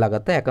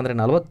ಕರೆಯಲಾಗುತ್ತೆ. ಯಾಕಂದರೆ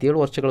 47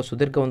 ವರ್ಷಗಳ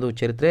ಸುದೀರ್ಘ ಒಂದು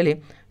ಚರಿತ್ರೆಯಲ್ಲಿ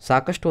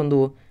ಸಾಕಷ್ಟು ಒಂದು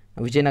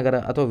ವಿಜಯನಗರ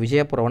ಅಥವಾ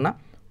ವಿಜಯಪುರವನ್ನು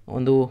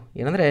ಒಂದು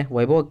ಏನಂದರೆ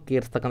ವೈಭವಕ್ಕೆ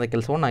ಇರ್ತಕ್ಕಂಥ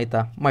ಕೆಲಸವನ್ನು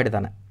ಆಯ್ತಾ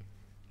ಮಾಡಿದ್ದಾನೆ.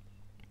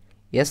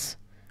 ಎಸ್,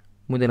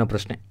 ಮುಂದಿನ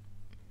ಪ್ರಶ್ನೆ.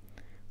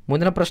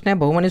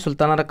 ಬಹುಮನಿ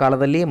ಸುಲ್ತಾನರ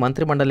ಕಾಲದಲ್ಲಿ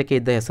ಮಂತ್ರಿಮಂಡಲಕ್ಕೆ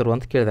ಇದ್ದ ಹೆಸರು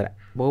ಅಂತ ಕೇಳಿದ್ದಾರೆ.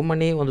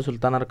 ಬಹುಮನಿ ಒಂದು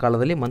ಸುಲ್ತಾನರ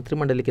ಕಾಲದಲ್ಲಿ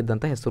ಮಂತ್ರಿಮಂಡಲಕ್ಕೆ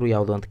ಇದ್ದಂಥ ಹೆಸರು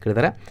ಯಾವುದು ಅಂತ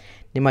ಕೇಳಿದ್ದಾರೆ.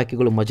 ನಿಮ್ಮ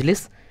ಆಯ್ಕೆಗಳು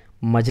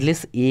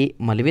Majlis A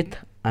ಮಲ್ವಿತ್,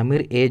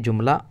 Amir A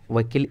ಜುಮ್ಲಾ,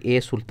 Vakil A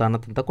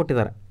ಸುಲ್ತಾನತ್ ಅಂತ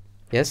ಕೊಟ್ಟಿದ್ದಾರೆ.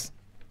 ಎಸ್,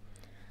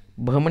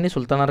 ಬಹುಮನಿ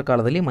ಸುಲ್ತಾನರ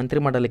ಕಾಲದಲ್ಲಿ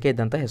ಮಂತ್ರಿಮಂಡಲಕ್ಕೆ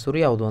ಇದ್ದಂಥ ಹೆಸರು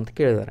ಯಾವುದು ಅಂತ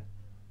ಕೇಳಿದ್ದಾರೆ.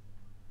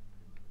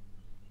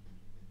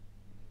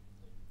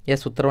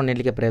 ಎಸ್, ಉತ್ತರವನ್ನು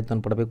ನೀಡಲಿಕ್ಕೆ ಪ್ರಯತ್ನ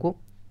ಪಡಬೇಕು.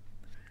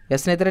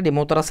 ಎಸ್ ಸ್ನೇಹಿತರೆ,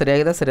 ನಿಮ್ಮ ಉತ್ತರ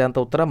ಸರಿಯಾಗಿದೆ. ಸರಿಯಾದಂಥ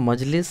ಉತ್ತರ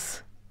ಮಜ್ಲಿಸ್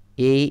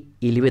ಎ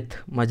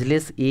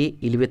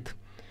ಇಲ್ವಿತ್.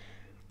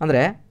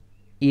 ಅಂದರೆ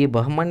ಈ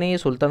ಬಹುಮನಿ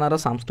ಸುಲ್ತಾನರ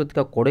ಸಾಂಸ್ಕೃತಿಕ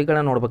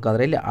ಕೊಡುಗೆಗಳನ್ನು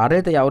ನೋಡಬೇಕಾದ್ರೆ ಇಲ್ಲಿ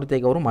ಆಡಳಿತ ಯಾವ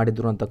ರೀತಿಯಾಗಿ ಅವರು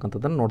ಮಾಡಿದ್ರು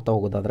ಅಂತಕ್ಕಂಥದ್ದನ್ನು ನೋಡ್ತಾ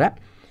ಹೋಗೋದಾದರೆ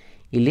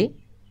ಇಲ್ಲಿ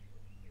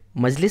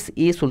ಮಜ್ಲಿಸ್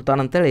ಇ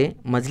ಸುಲ್ತಾನ್ ಅಂತೇಳಿ,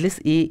 ಮಜ್ಲಿಸ್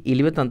ಇ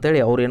ಇಲ್ವಿತ್ ಅಂತೇಳಿ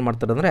ಅವ್ರು ಏನು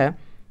ಮಾಡ್ತಾರೆ ಅಂದರೆ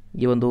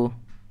ಈ ಒಂದು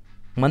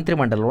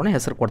ಮಂತ್ರಿಮಂಡಲವನ್ನು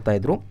ಹೆಸರು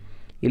ಕೊಡ್ತಾಯಿದ್ರು.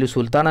 ಇಲ್ಲಿ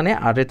ಸುಲ್ತಾನನೇ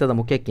ಆಡಳಿತದ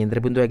ಮುಖ್ಯ ಕೇಂದ್ರ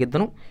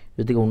ಬಿಂದುವಾಗಿದ್ದನು.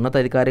 ಜೊತೆಗೆ ಉನ್ನತ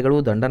ಅಧಿಕಾರಿಗಳು,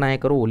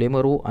 ದಂಡನಾಯಕರು,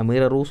 ಉಲೇಮರು,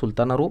 ಅಮೀರರು,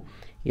 ಸುಲ್ತಾನರು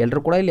ಎಲ್ಲರೂ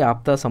ಕೂಡ ಇಲ್ಲಿ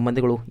ಆಪ್ತ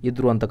ಸಂಬಂಧಿಗಳು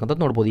ಇದ್ದರು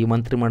ಅಂತಕ್ಕಂಥದ್ದು ನೋಡ್ಬೋದು ಈ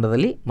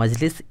ಮಂತ್ರಿಮಂಡಲದಲ್ಲಿ.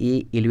 ಮಜ್ಲಿಸ್ ಇ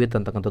ಇಲ್ವಿತ್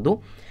ಅಂತಕ್ಕಂಥದ್ದು.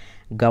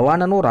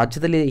 ಗವಾನನು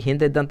ರಾಜ್ಯದಲ್ಲಿ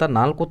ಹಿಂದೆ ಇದ್ದಂಥ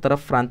 4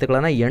 ತರಫ್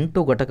ಪ್ರಾಂತ್ಯಗಳನ್ನು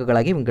 8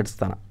 ಘಟಕಗಳಾಗಿ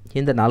ವಿಂಗಡಿಸ್ತಾನೆ.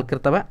 ಹಿಂದೆ 4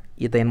 ಇರ್ತವೆ,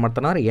 ಈತ ಏನು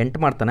ಮಾಡ್ತಾನೆ ಅಂದರೆ 8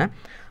 ಮಾಡ್ತಾನೆ.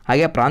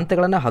 ಹಾಗೆ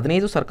ಪ್ರಾಂತ್ಯಗಳನ್ನು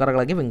 15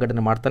 ಸರ್ಕಾರಗಳಾಗಿ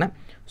ವಿಂಗಡಣೆ ಮಾಡ್ತಾನೆ.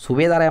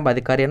 ಸುಬೇದಾರ ಎಂಬ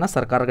ಅಧಿಕಾರಿಯನ್ನು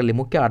ಸರ್ಕಾರಗಳಲ್ಲಿ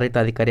ಮುಖ್ಯ ಆಡಳಿತ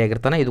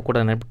ಅಧಿಕಾರಿಯಾಗಿರ್ತಾನೆ. ಇದು ಕೂಡ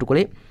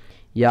ನೆನಪಿಟ್ಟುಕೊಳ್ಳಿ,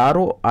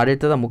 ಯಾರು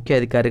ಆಡಳಿತದ ಮುಖ್ಯ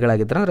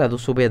ಅಧಿಕಾರಿಗಳಾಗಿದ್ದರೆ ಅಂದರೆ ಅದು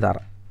ಸುಬೇದಾರ.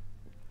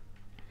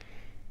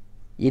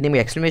 ಈ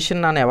ನಿಮಗೆ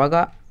ಎಕ್ಸ್ಪ್ಲನೇಷನ್ ನಾನು ಯಾವಾಗ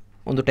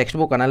ಒಂದು ಟೆಕ್ಸ್ಟ್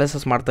ಬುಕ್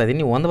ಅನಾಲಿಸಿಸ್ ಮಾಡ್ತಾಯಿದ್ದೀನಿ,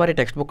 ನೀವು ಒಂದು ಬಾರಿ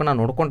ಟೆಕ್ಸ್ಟ್ ಬುಕ್ಕನ್ನು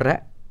ನೋಡಿಕೊಂಡ್ರೆ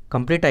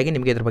ಕಂಪ್ಲೀಟಾಗಿ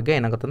ನಿಮಗೆ ಇದ್ರ ಬಗ್ಗೆ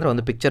ಏನಾಗುತ್ತೆ ಅಂದರೆ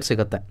ಒಂದು ಪಿಕ್ಚರ್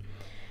ಸಿಗುತ್ತೆ.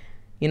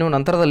 ಇನ್ನು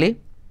ನಂತರದಲ್ಲಿ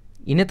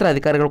ಇನ್ನಿತರ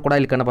ಅಧಿಕಾರಿಗಳು ಕೂಡ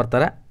ಇಲ್ಲಿ ಕಂಡು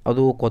ಬರ್ತಾರೆ.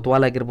 ಅದು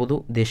ಕೊತ್ವಾಲ್ ಆಗಿರ್ಬೋದು,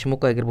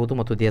 ದೇಶಮುಖ ಆಗಿರ್ಬೋದು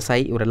ಮತ್ತು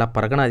ದೇಸಾಯಿ, ಇವರೆಲ್ಲ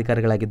ಪರಗಣ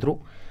ಅಧಿಕಾರಿಗಳಾಗಿದ್ದರು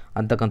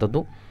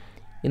ಅಂತಕ್ಕಂಥದ್ದು.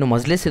 ಇನ್ನು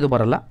ಮಜ್ಲಿಸ್ ಇದು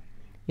ಬರಲ್ಲ.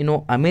 ಇನ್ನು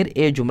ಅಮೀರ್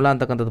ಎ ಜುಮ್ಲಾ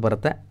ಅಂತಕ್ಕಂಥದ್ದು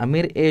ಬರುತ್ತೆ.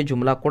 ಅಮೀರ್ ಎ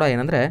ಜುಮ್ಲಾ ಕೂಡ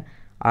ಏನಂದರೆ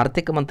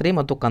ಆರ್ಥಿಕ ಮಂತ್ರಿ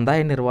ಮತ್ತು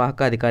ಕಂದಾಯ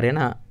ನಿರ್ವಾಹಕ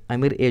ಅಧಿಕಾರಿಯನ್ನು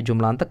ಅಮೀರ್ ಎ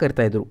ಜುಮ್ಲಾ ಅಂತ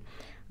ಕರಿತಾಯಿದ್ರು.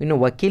 ಇನ್ನು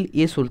ವಕೀಲ್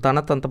ಇ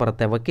ಸುಲ್ತಾನತ್ ಅಂತ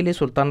ಬರುತ್ತೆ. ವಕೀಲ್ ಇ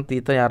ಸುಲ್ತಾನತ್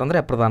ಈತ ಯಾರಂದರೆ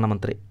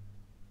ಪ್ರಧಾನಮಂತ್ರಿ.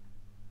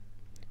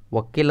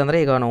 ವಕೀಲ್ ಅಂದರೆ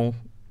ಈಗ ನಾವು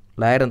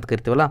ಲಾಯರ್ ಅಂತ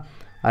ಕರಿತೀವಲ್ಲ,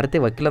 ಆ ರೀತಿ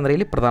ವಕೀಲ್ ಅಂದರೆ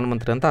ಇಲ್ಲಿ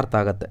ಪ್ರಧಾನಮಂತ್ರಿ ಅಂತ ಅರ್ಥ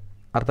ಆಗುತ್ತೆ.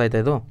 ಅರ್ಥ ಆಯ್ತಾ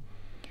ಇದು?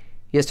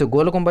 ಎಷ್ಟು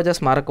ಗೋಲಗುಂಬಜ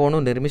ಸ್ಮಾರಕವನ್ನು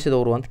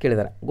ನಿರ್ಮಿಸಿದವರು ಅಂತ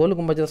ಕೇಳಿದ್ದಾರೆ.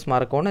 ಗೋಲಗುಂಬಜ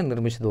ಸ್ಮಾರಕವನ್ನು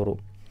ನಿರ್ಮಿಸಿದವರು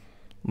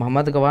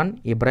ಮೊಹಮ್ಮದ್ ಗವಾನ್,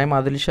 ಇಬ್ರಾಹಿಂ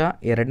ಆದಿಲ್ ಶಾ,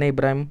 ಎರಡನೇ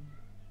ಇಬ್ರಾಹಿಂ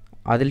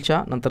ಆದಿಲ್ ಶಾ,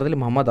 ನಂತರದಲ್ಲಿ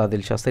ಮೊಹಮ್ಮದ್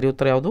ಆದಿಲ್ ಶಾ. ಸರಿ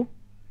ಉತ್ತರ ಯಾವುದು?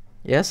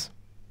 ಎಸ್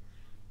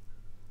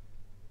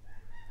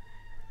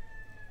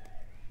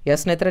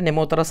ಸ್ನೇಹಿತರೆ, ನಿಮ್ಮ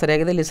ಉತ್ತರ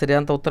ಸರಿಯಾಗಿದೆ. ಇಲ್ಲಿ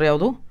ಸರಿಯಾದಂಥ ಉತ್ತರ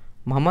ಯಾವುದು?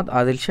 ಮೊಹಮ್ಮದ್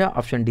ಆದಿಲ್ ಶಾ.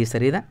 ಆಪ್ಷನ್ ಡಿ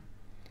ಸರಿ ಇದೆ.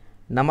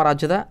 ನಮ್ಮ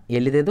ರಾಜ್ಯದ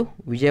ಎಲ್ಲಿದೆ ಇದು?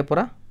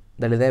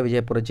 ವಿಜಯಪುರದಲ್ಲಿದೆ.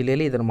 ವಿಜಯಪುರ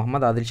ಜಿಲ್ಲೆಯಲ್ಲಿ ಇದನ್ನು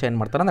ಮೊಹಮ್ಮದ್ ಆದಿಲ್ ಶಾ ಏನು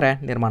ಮಾಡ್ತಾರೆ ಅಂದರೆ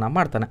ನಿರ್ಮಾಣ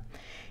ಮಾಡ್ತಾನೆ.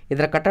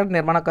 ಇದರ ಕಟ್ಟಡ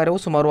ನಿರ್ಮಾಣ ಕಾರ್ಯವು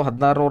ಸುಮಾರು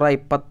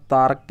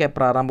 1626ಕ್ಕೆ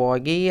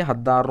ಪ್ರಾರಂಭವಾಗಿ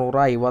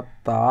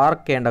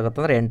 1656ಕ್ಕೆ ಎಂಡ್ ಆಗುತ್ತೆ,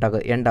 ಅಂದರೆ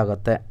ಎಂಡ್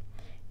ಆಗುತ್ತೆ.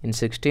 ಇನ್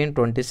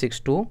 1626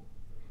 ಟು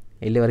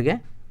ಇಲ್ಲಿವರೆಗೆ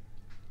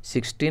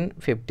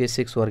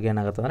 1656ವರೆಗೆ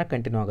ಏನಾಗುತ್ತೆ ಅಂದರೆ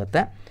ಕಂಟಿನ್ಯೂ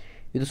ಆಗುತ್ತೆ.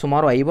 ಇದು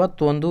ಸುಮಾರು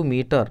 51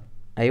 ಮೀಟರ್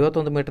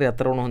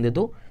ಎತ್ತರವನ್ನು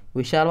ಹೊಂದಿದ್ದು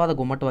ವಿಶಾಲವಾದ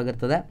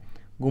ಗುಮ್ಮಟವಾಗಿರ್ತದೆ.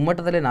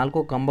 ಗುಮ್ಮಟದಲ್ಲಿ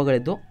 4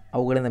 ಕಂಬಗಳಿದ್ದು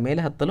ಅವುಗಳಿಂದ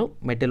ಮೇಲೆ ಹತ್ತಲು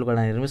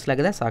ಮೆಟ್ಟಿಲುಗಳನ್ನು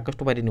ನಿರ್ಮಿಸಲಾಗಿದೆ.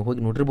 ಸಾಕಷ್ಟು ಬಾರಿ ನೀವು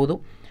ಹೋಗಿ ನೋಡಿರ್ಬೋದು.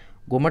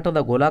 ಗುಮ್ಮಟದ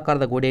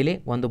ಗೋಲಾಕಾರದ ಗೋಡೆಯಲ್ಲಿ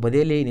ಒಂದು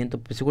ಬದಿಯಲ್ಲಿ ನಿಂತು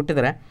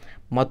ಪಿಸುಗುಟ್ಟಿದರೆ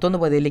ಮತ್ತೊಂದು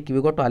ಬದಿಯಲ್ಲಿ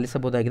ಕಿವಿಗೊಟ್ಟು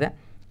ಆಲಿಸಬಹುದಾಗಿದೆ.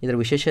 ಇದರ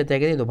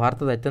ವಿಶೇಷತೆಯಾಗಿದೆ, ಇದು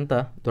ಭಾರತದ ಅತ್ಯಂತ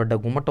ದೊಡ್ಡ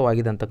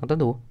ಗುಮ್ಮಟವಾಗಿದೆ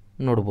ಅಂತಕ್ಕಂಥದ್ದು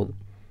ನೋಡ್ಬೋದು.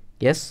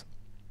 ಎಸ್.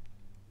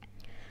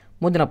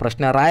 ಮುಂದಿನ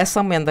ಪ್ರಶ್ನೆ,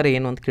 ರಾಯಸಂ ಎಂದರೆ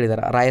ಏನು ಅಂತ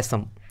ಕೇಳಿದ್ದಾರೆ.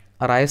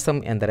 ರಾಯಸಂ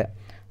ಎಂದರೆ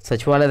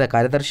ಸಚಿವಾಲಯದ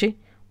ಕಾರ್ಯದರ್ಶಿ,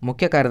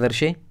 ಮುಖ್ಯ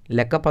ಕಾರ್ಯದರ್ಶಿ,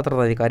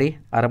 ಲೆಕ್ಕಪತ್ರದ ಅಧಿಕಾರಿ,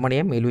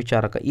 ಅರಮನೆಯ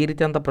ಮೇಲ್ವಿಚಾರಕ. ಈ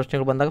ರೀತಿಯಂಥ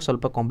ಪ್ರಶ್ನೆಗಳು ಬಂದಾಗ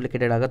ಸ್ವಲ್ಪ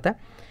ಕಾಂಪ್ಲಿಕೇಟೆಡ್ ಆಗುತ್ತೆ.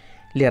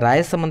 ಇಲ್ಲಿ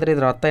ರಾಯಸಂ ಅಂದರೆ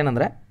ಇದರ ಅರ್ಥ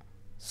ಏನಂದರೆ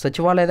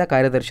ಸಚಿವಾಲಯದ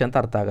ಕಾರ್ಯದರ್ಶಿ ಅಂತ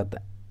ಅರ್ಥ ಆಗುತ್ತೆ.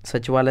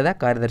 ಸಚಿವಾಲಯದ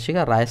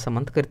ಕಾರ್ಯದರ್ಶಿಗೆ ರಾಯಸಂ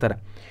ಅಂತ ಕರೀತಾರೆ.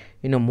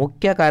 ಇನ್ನು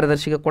ಮುಖ್ಯ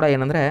ಕಾರ್ಯದರ್ಶಿಗೆ ಕೂಡ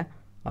ಏನಂದರೆ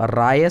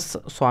ರಾಯಸ್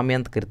ಸ್ವಾಮಿ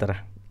ಅಂತ ಕರೀತಾರೆ.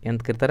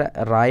 ಎಂತ ಕರೀತಾರೆ?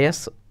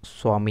 ರಾಯಸ್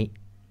ಸ್ವಾಮಿ.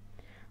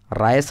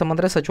 ರಾಯಸಂ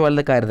ಅಂದರೆ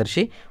ಸಚಿವಾಲಯದ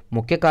ಕಾರ್ಯದರ್ಶಿ,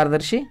 ಮುಖ್ಯ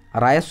ಕಾರ್ಯದರ್ಶಿ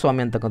ರಾಯಸ್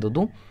ಸ್ವಾಮಿ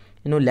ಅಂತಕ್ಕಂಥದ್ದು.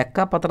 ಇನ್ನು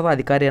ಲೆಕ್ಕಪತ್ರದ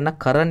ಅಧಿಕಾರಿಯನ್ನು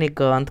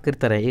ಕರನಿಕ ಅಂತ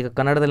ಕರೀತಾರೆ. ಈಗ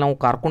ಕನ್ನಡದಲ್ಲಿ ನಾವು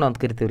ಕಾರ್ಕುನ್ ಅಂತ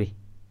ಕರಿತೀವಿ ರೀ.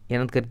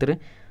 ಏನಂತ ಕರಿತೀವಿ?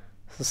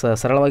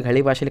 ಸರಳವಾಗಿ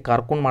ಹಳ್ಳಿ ಭಾಷೆಯಲ್ಲಿ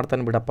ಕಾರ್ಕುನ್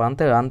ಮಾಡ್ತಾನೆ ಬಿಡಪ್ಪ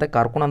ಅಂತ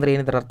ಕಾರ್ಕುನ್ ಅಂದರೆ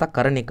ಏನಿದ್ರ ಅರ್ಥ?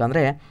 ಕರನಿಕ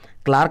ಅಂದರೆ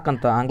ಕ್ಲಾರ್ಕ್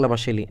ಅಂತ ಆಂಗ್ಲ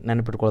ಭಾಷೆಯಲ್ಲಿ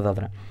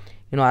ನೆನಪಿಟ್ಕೊಳ್ಳೋದಾದ್ರೆ.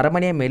 ಇನ್ನು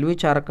ಅರಮನೆಯ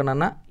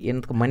ಮೇಲ್ವಿಚಾರಕನನ್ನು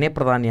ಏನಂತ ಮನೆ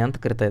ಪ್ರಧಾನಿ ಅಂತ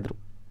ಕರಿತಾಯಿದ್ರು.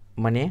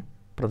 ಮನೆ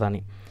ಪ್ರಧಾನಿ.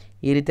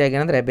 ಈ ರೀತಿಯಾಗಿ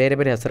ಏನಂದರೆ ಬೇರೆ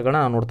ಬೇರೆ ಹೆಸರುಗಳನ್ನ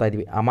ನಾವು ನೋಡ್ತಾ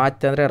ಇದ್ವಿ.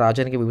 ಅಮಾತ್ಯ ಅಂದರೆ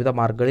ರಾಜನಿಗೆ ವಿವಿಧ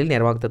ಮಾರ್ಗಗಳಲ್ಲಿ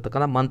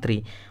ನೆರವಾಗ್ತಿರ್ತಕ್ಕಂಥ ಮಂತ್ರಿ.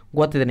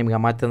 ಗೊತ್ತಿದೆ ನಿಮಗೆ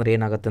ಅಮಾತ್ಯ ಅಂದರೆ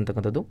ಏನಾಗುತ್ತೆ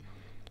ಅಂತಕ್ಕಂಥದ್ದು.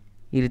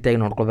 ಈ ರೀತಿಯಾಗಿ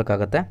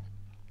ನೋಡ್ಕೊಳ್ಬೇಕಾಗತ್ತೆ.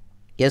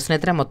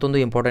 ಸ್ನೇಹಿತರೆ, ಮತ್ತೊಂದು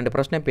ಇಂಪಾರ್ಟೆಂಟ್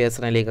ಪ್ರಶ್ನೆ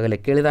PSನಲ್ಲಿ ಈಗಾಗಲೇ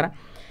ಕೇಳಿದ್ದಾರೆ.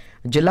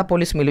 ಜಿಲ್ಲಾ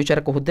ಪೊಲೀಸ್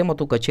ಮೇಲ್ವಿಚಾರಕ ಹುದ್ದೆ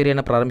ಮತ್ತು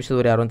ಕಚೇರಿಯನ್ನು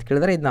ಪ್ರಾರಂಭಿಸಿದವರು ಯಾರು ಅಂತ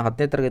ಕೇಳಿದರೆ, ಇದನ್ನ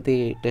 10ನೇ ತರಗತಿ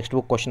ಟೆಕ್ಸ್ಟ್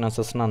ಬುಕ್ ಕ್ವಶನ್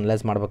ಆನ್ಸರ್ಸ್ನ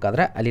ಅನಲೈಸ್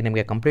ಮಾಡಬೇಕಾದ್ರೆ ಅಲ್ಲಿ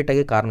ನಿಮಗೆ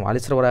ಕಂಪ್ಲೀಟಾಗಿ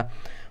ಕಾರ್ನ್ವಾಲಿಸ್ರವರ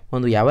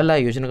ಒಂದು ಯಾವೆಲ್ಲ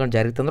ಯೋಜನೆಗಳನ್ನ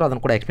ಜಾರಿಗೆ ತಂದರೂ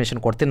ಅದನ್ನು ಕೂಡ ಎಕ್ಸ್ಪ್ಲೇಷನ್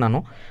ಕೊಡ್ತೀನಿ ನಾನು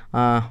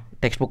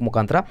ಟೆಕ್ಸ್ಟ್ ಬುಕ್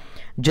ಮುಖಾಂತರ.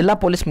 ಜಿಲ್ಲಾ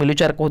ಪೊಲೀಸ್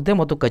ಮೇಲ್ವಿಚಾರಕ ಹುದ್ದೆ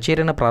ಮತ್ತು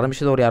ಕಚೇರಿಯನ್ನು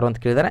ಪ್ರಾರಂಭಿಸಿದವರು ಯಾರು ಅಂತ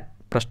ಕೇಳಿದರೆ,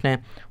 ಪ್ರಶ್ನೆ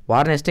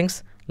ವಾರ್ನ್ ಹೇಸ್ಟಿಂಗ್ಸ್,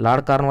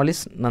 ಲಾರ್ಡ್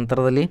ಕಾರ್ನ್ವಾಲಿಸ್,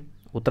 ನಂತರದಲ್ಲಿ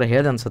ಉತ್ತರ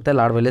ಹೇಳಿದೆ ಅನಿಸುತ್ತೆ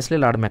ಲಾರ್ಡ್ ವೆಲ್ಲೆಸ್ಲಿ,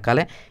 ಲಾರ್ಡ್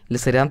ಮೆಕಾಲೆ. ಇಲ್ಲಿ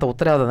ಸರಿಯಾದ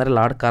ಉತ್ತರ ಯಾವುದಂದರೆ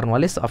ಲಾರ್ಡ್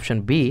ಕಾರ್ನ್ವಾಲಿಸ್.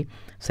 ಆಪ್ಷನ್ ಬಿ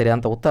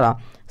ಸರಿಯಾದ ಉತ್ತರ.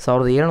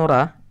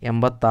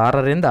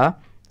 1786ರಿಂದ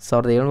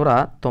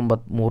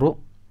 1793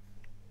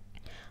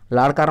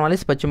 ಲಾರ್ಡ್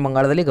ಕಾರ್ನ್ವಾಲಿಸ್ ಪಶ್ಚಿಮ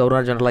ಬಂಗಾಳದಲ್ಲಿ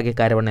ಗವರ್ನರ್ ಜನರಲ್ ಆಗಿ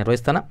ಕಾರ್ಯವನ್ನು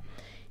ನಿರ್ವಹಿಸ್ತಾನೆ.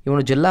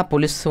 ಇವನು ಜಿಲ್ಲಾ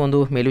ಪೊಲೀಸ್ ಒಂದು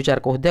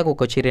ಮೇಲ್ವಿಚಾರಕ ಹುದ್ದೆ ಹಾಗೂ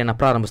ಕಚೇರಿಯನ್ನು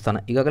ಪ್ರಾರಂಭಿಸ್ತಾನೆ.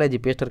 ಈಗಾಗಲೇ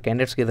GPSTR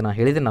ಕ್ಯಾಂಡಿಡೇಟ್ಸ್ಗೆ ಇದನ್ನು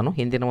ಹೇಳಿದ್ದೀನಿ ನಾನು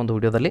ಹಿಂದಿನ ಒಂದು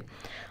ವಿಡಿಯೋದಲ್ಲಿ,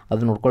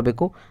 ಅದು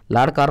ನೋಡ್ಕೊಳ್ಬೇಕು.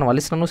 ಲಾರ್ಡ್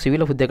ಕಾರ್ನ್ವಾಲಿಸ್ನನ್ನು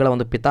ಸಿವಿಲ್ ಹುದ್ದೆಗಳ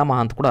ಒಂದು ಪಿತಾಮಹ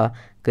ಅಂತ ಕೂಡ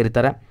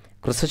ಕರೀತಾರೆ.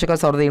 ಕ್ರಿಸ್ತಶಕ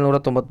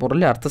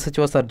 1793ರಲ್ಲಿ ಅರ್ಥ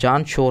ಸಚಿವ ಸರ್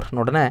ಜಾನ್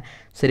ಶೋರ್ನೊಡನೆ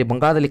ಸೇರಿ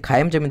ಬಂಗಾಳದಲ್ಲಿ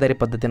ಖಾಯಂ ಜಮೀನ್ದಾರಿ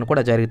ಪದ್ಧತಿಯನ್ನು ಕೂಡ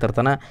ಜಾರಿಗೆ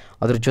ತರ್ತಾನೆ.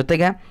 ಅದ್ರ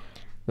ಜೊತೆಗೆ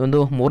ಒಂದು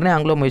 3ನೇ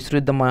ಆಂಗ್ಲೋ ಮೈಸೂರು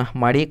ಯುದ್ಧ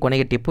ಮಾಡಿ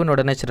ಕೊನೆಗೆ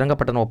ಟಿಪ್ಪುವಿನೊಡನೆ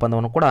ಶ್ರೀರಂಗಪಟ್ಟಣ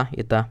ಒಪ್ಪಂದವನ್ನು ಕೂಡ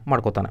ಈತ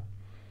ಮಾಡ್ಕೋತಾನೆ.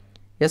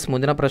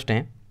 ಮುಂದಿನ ಪ್ರಶ್ನೆ,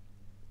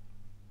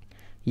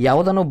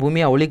 ಯಾವುದನ್ನು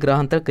ಭೂಮಿಯ ಅವಳಿ ಗ್ರಹ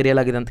ಅಂತ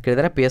ಕರೆಯಲಾಗಿದೆ ಅಂತ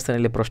ಕೇಳಿದರೆ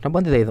PSನಲ್ಲಿ ಪ್ರಶ್ನೆ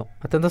ಬಂದಿದೆ. ಇದು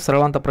ಅತ್ಯಂತ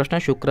ಸರಳವಂಥ ಪ್ರಶ್ನೆ.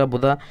 ಶುಕ್ರ,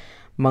 ಬುಧ,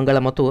 ಮಂಗಳ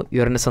ಮತ್ತು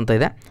ಯುರೇನಸ್ ಅಂತ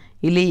ಇದೆ.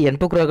 ಇಲ್ಲಿ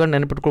 8 ಗ್ರಹಗಳನ್ನ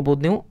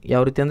ನೆನಪಿಟ್ಕೊಳ್ಬೋದು ನೀವು.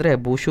 ಯಾವ ರೀತಿ ಅಂದರೆ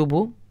ಭೂ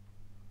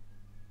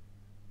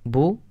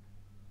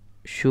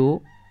ಶು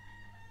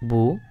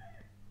ಭೂ,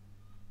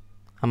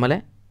 ಆಮೇಲೆ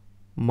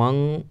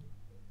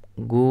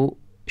ಮಂಗು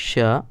ಶ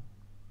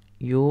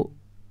ಯು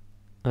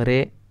ರೇ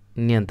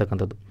ನಿ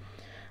ಅಂತಕ್ಕಂಥದ್ದು.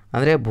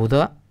 ಅಂದರೆ ಬುಧ,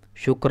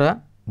 ಶುಕ್ರ,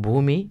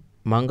 ಭೂಮಿ,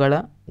 ಮಂಗಳ,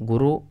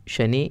 ಗುರು,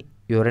 Shani,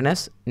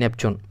 Uranus,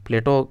 Neptune.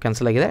 Plato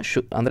cancel ಆಗಿದೆ,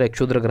 ಅಂದರೆ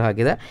ಕ್ಷುದ್ರ ಗ್ರಹ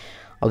ಆಗಿದೆ,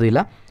 ಅದು ಇಲ್ಲ.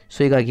 ಸೊ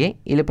ಹೀಗಾಗಿ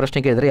ಇಲ್ಲಿ ಪ್ರಶ್ನೆ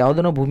ಕೇಳಿದರೆ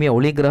ಯಾವುದನ್ನು ಭೂಮಿಯ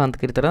ಅವಳಿ ಗ್ರಹ ಅಂತ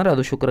ಕರೀತಾರೆ ಅಂದರೆ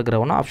ಅದು ಶುಕ್ರ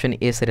ಗ್ರಹವನ್ನು. ಆಪ್ಷನ್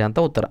ಎ ಸರಿ ಅಂತ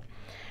ಉತ್ತರ.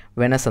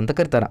 ವೆನಸ್ ಅಂತ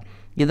ಕರೀತಾರೆ.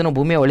 ಇದನ್ನು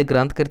ಭೂಮಿಯ ಅವಳಿ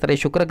ಗ್ರಹ ಅಂತ ಕರೀತಾರೆ.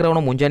 ಶುಕ್ರ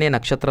ಗ್ರಹವನ್ನು ಮುಂಜಾನೆಯ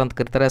ನಕ್ಷತ್ರ ಅಂತ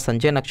ಕರೀತಾರೆ,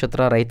 ಸಂಜೆ ನಕ್ಷತ್ರ,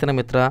 ರೈತನ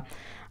ಮಿತ್ರ,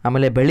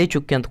 ಆಮೇಲೆ ಬೆಳ್ಳಿ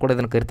ಚುಕ್ಕಿ ಅಂತ ಕೂಡ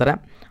ಇದನ್ನು ಕರೀತಾರೆ.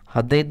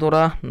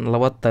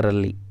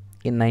 1540ರಲ್ಲಿ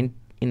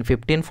ಇನ್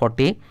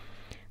 1540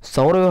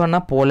 ಸೌರವ್ಯೂಹನ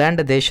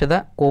ಪೋಲ್ಯಾಂಡ್ ದೇಶದ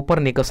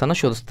ಕೋಪರ್ನಿಕಸನ್ನು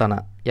ಶೋಧಿಸ್ತಾನೆ.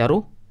 ಯಾರು?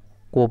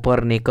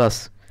 ಕೋಪರ್ನಿಕಸ್.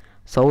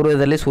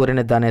 ಸೌರವ್ಯೂಹದಲ್ಲಿ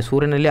ಸೂರ್ಯನಿದ್ದಾನೆ.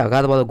 ಸೂರ್ಯನಲ್ಲಿ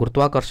ಅಗಾಧವಾದ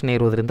ಗುರುತ್ವಾಕರ್ಷಣೆ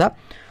ಇರುವುದರಿಂದ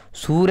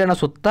ಸೂರ್ಯನ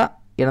ಸುತ್ತ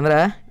ಏನಂದರೆ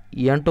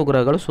 8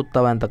 ಗ್ರಹಗಳು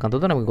ಸುತ್ತವೆ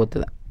ಅಂತಕ್ಕಂಥದ್ದು ನಮಗೆ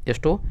ಗೊತ್ತಿದೆ.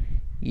 ಎಷ್ಟು?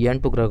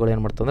 8 ಗ್ರಹಗಳು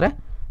ಏನು ಮಾಡ್ತಂದರೆ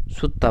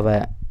ಸುತ್ತವೆ.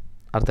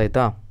 ಅರ್ಥ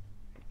ಆಯ್ತಾ?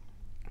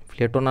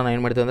 ಫ್ಲೇಟೋನ ನಾವು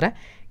ಏನು ಮಾಡ್ತೀವಿ ಅಂದರೆ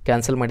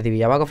ಕ್ಯಾನ್ಸಲ್ ಮಾಡಿದ್ದೀವಿ.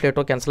 ಯಾವಾಗ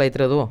ಫ್ಲೇಟೋ ಕ್ಯಾನ್ಸಲ್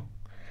ಆಯ್ತು? ಅದು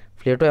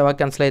ಫ್ಲೇಟೋ ಯಾವಾಗ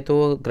ಕ್ಯಾನ್ಸಲ್ ಆಯಿತು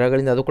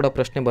ಗ್ರಹಗಳಿಂದ? ಅದು ಕೂಡ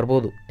ಪ್ರಶ್ನೆ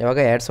ಬರ್ಬೋದು. ಯಾವಾಗ?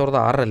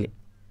 2006ರಲ್ಲಿ.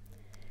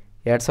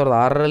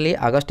 2006ರಲ್ಲಿ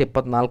ಆಗಸ್ಟ್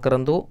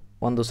 24ರಂದು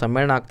ಒಂದು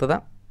ಸಮ್ಮೇಳನ ಆಗ್ತದೆ.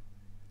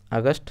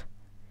 ಆಗಸ್ಟ್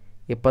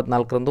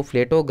 24ರಂದು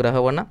ಫ್ಲೇಟೋ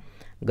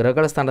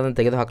ಗ್ರಹಗಳ ಸ್ಥಾನದಿಂದ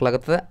ತೆಗೆದು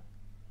ಹಾಕಲಾಗುತ್ತದೆ.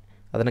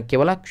 ಅದನ್ನು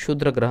ಕೇವಲ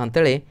ಕ್ಷುದ್ರ ಗ್ರಹ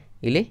ಅಂತೇಳಿ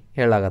ಇಲ್ಲಿ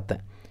ಹೇಳಲಾಗತ್ತೆ.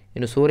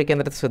 ಇನ್ನು ಸೂರ್ಯ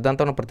ಕೇಂದ್ರಿತ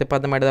ಸಿದ್ಧಾಂತವನ್ನು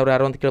ಪ್ರತಿಪಾದನೆ ಮಾಡಿದವರು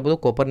ಯಾರು ಅಂತ ಕೇಳ್ಬೋದು,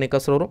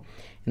 ಕೋಪರ್ನಿಕಸ್ ಅವರು.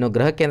 ಇನ್ನು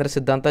ಗ್ರಹ ಕೇಂದ್ರ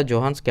ಸಿದ್ಧಾಂತ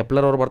ಜೋಹಾನ್ಸ್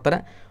ಕೆಪ್ಲರ್ ಅವರು ಬರ್ತಾರೆ.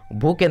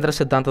 ಭೂಕೇಂದ್ರ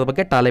ಸಿದ್ಧಾಂತದ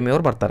ಬಗ್ಗೆ ಟಾಲೆಮಿ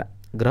ಅವರು ಬರ್ತಾರೆ.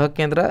 ಗ್ರಹ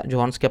ಕೇಂದ್ರ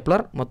ಜೋಹಾನ್ಸ್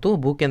ಕೆಪ್ಲರ್ ಮತ್ತು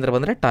ಭೂಕೇಂದ್ರ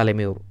ಬಂದರೆ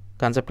ಟಾಲೆಮಿ ಅವರು.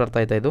 ಕಾನ್ಸೆಪ್ಟ್ ಅರ್ಥ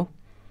ಆಯ್ತಾ ಇದು?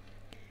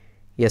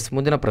 ಎಸ್,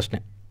 ಮುಂದಿನ ಪ್ರಶ್ನೆ.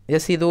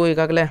 ಎಸ್, ಇದು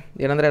ಈಗಾಗಲೇ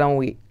ಏನಂದರೆ ನಾವು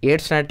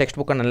 8th ಸ್ಟ್ಯಾಂಡರ್ಡ್ ಟೆಕ್ಸ್ಟ್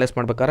ಬುಕ್ಕನ್ನು ಅನಲೈಸ್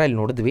ಮಾಡ್ಬೇಕಾದ್ರೆ ಇಲ್ಲಿ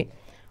ನೋಡಿದ್ವಿ.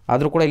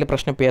 ಆದರೂ ಕೂಡ ಇಲ್ಲಿ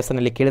ಪ್ರಶ್ನೆ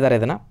PSIನಲ್ಲಿ ಕೇಳಿದ್ದಾರೆ.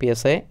 ಇದನ್ನು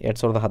PSI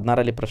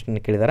 2016ರಲ್ಲಿ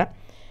ಪ್ರಶ್ನೆ ಕೇಳಿದ್ದಾರೆ.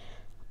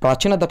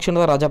 ಪ್ರಾಚೀನ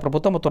ದಕ್ಷಿಣದ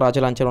ರಾಜಪ್ರಭುತ್ವ ಮತ್ತು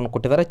ರಾಜಲಾಂಛನವನ್ನು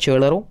ಕೊಟ್ಟಿದ್ದಾರೆ.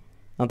 ಚೇಳರು,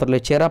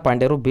 ನಂತರದಲ್ಲಿ ಚೇರ,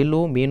 ಪಾಂಡ್ಯರು, ಬಿಲ್ಲು,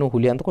 ಮೀನು,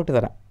 ಹುಲಿ ಅಂತ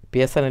ಕೊಟ್ಟಿದ್ದಾರೆ.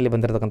 PSIನಲ್ಲಿ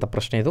ಬಂದಿರತಕ್ಕಂಥ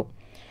ಪ್ರಶ್ನೆ ಇದು.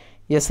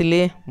 ಎಸ್,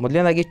 ಇಲ್ಲಿ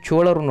ಮೊದಲನೇದಾಗಿ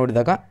ಚೋಳರು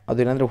ನೋಡಿದಾಗ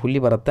ಅದು ಏನಂದರೆ ಹುಲಿ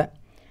ಬರುತ್ತೆ.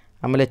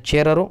 ಆಮೇಲೆ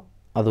ಚೇರರು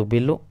ಅದು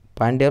ಬಿಲ್ಲು,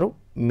 ಪಾಂಡ್ಯರು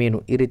ಮೀನು,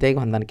 ಈ ರೀತಿಯಾಗಿ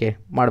ಹೊಂದಾಣಿಕೆ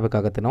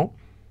ಮಾಡಬೇಕಾಗತ್ತೆ ನಾವು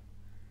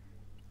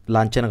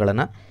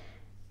ಲಾಂಛನಗಳನ್ನು.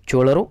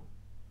 ಚೋಳರು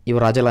ಇವು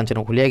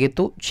ರಾಜಲಾಂಛನ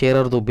ಹುಲಿಯಾಗಿತ್ತು,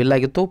 ಚೇರರದು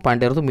ಬಿಲ್ಲಾಗಿತ್ತು,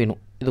 ಪಾಂಡ್ಯರದು ಮೀನು.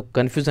 ಇದು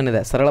ಕನ್ಫ್ಯೂಷನ್ ಇದೆ.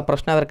 ಸರಳ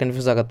ಪ್ರಶ್ನೆ ಆದರೆ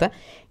ಕನ್ಫ್ಯೂಸ್ ಆಗುತ್ತೆ.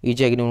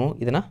 ಈಜಿಯಾಗಿ ನೀವು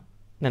ಇದನ್ನು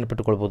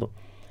ನೆನಪಿಟ್ಟುಕೊಳ್ಬೋದು.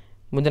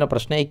 ಮುಂದಿನ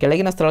ಪ್ರಶ್ನೆ. ಈ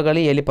ಕೆಳಗಿನ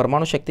ಸ್ಥಳಗಳಲ್ಲಿ ಎಲ್ಲಿ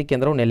ಪರಮಾಣು ಶಕ್ತಿ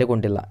ಕೇಂದ್ರವು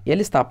ನೆಲೆಗೊಂಡಿಲ್ಲ,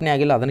 ಎಲ್ಲಿ ಸ್ಥಾಪನೆ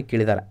ಆಗಿಲ್ಲ ಅದನ್ನು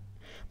ಕೇಳಿದ್ದಾರೆ.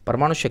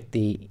 ಪರಮಾಣು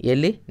ಶಕ್ತಿ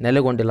ಎಲ್ಲಿ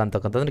ನೆಲೆಗೊಂಡಿಲ್ಲ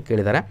ಅಂತಕ್ಕಂಥದ್ದನ್ನು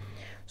ಕೇಳಿದ್ದಾರೆ.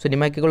 ಸೊ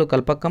ನಿಮ್ಮ ಆಯ್ಕೆಗಳು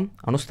ಕಲ್ಪಕ್ಕಂ,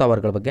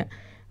 ಅಣುಸ್ಥಾವರಗಳ ಬಗ್ಗೆ.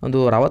 ಒಂದು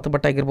ರಾವತ್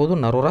ಭಟ್ ಆಗಿರ್ಬೋದು,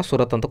 ನರೋರಾ,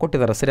 ಸೂರತ್ ಅಂತ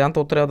ಕೊಟ್ಟಿದ್ದಾರೆ. ಸರಿಯಾದ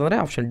ಉತ್ತರ ಯಾವುದಂದರೆ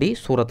ಆಪ್ಷನ್ ಡಿ,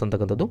 ಸೂರತ್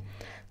ಅಂತಕ್ಕಂಥದ್ದು.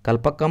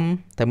 ಕಲ್ಪಕ್ಕಂ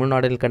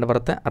ತಮಿಳುನಾಡಿನಲ್ಲಿ ಕಂಡು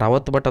ಬರುತ್ತೆ.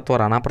 ರಾವತ್ ಭಟ್ ಅಥವಾ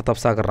ರಾಣಾ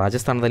ಪ್ರತಾಪ್ ಸಾಗರ್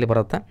ರಾಜಸ್ಥಾನದಲ್ಲಿ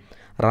ಬರುತ್ತೆ.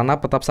 ರಾಣಾ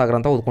ಪ್ರತಾಪ್ ಸಾಗರ್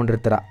ಅಂತ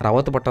ಓದ್ಕೊಂಡಿರ್ತೀರ,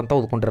 ರಾವತ್ ಭಟ್ ಅಂತ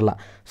ಓದ್ಕೊಂಡಿರಲ್ಲ.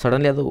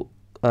 ಸಡನ್ಲಿ ಅದು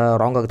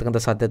ರಾಂಗ್ ಆಗ್ತಕ್ಕಂಥ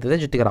ಸಾಧ್ಯತೆ ಇದೆ.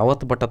 ಜೊತೆಗೆ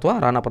ರಾವತ್ ಭಟ್ ಅಥವಾ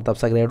ರಾಣಾ ಪ್ರತಾಪ್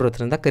ಸಾಗರ್ ಎರಡು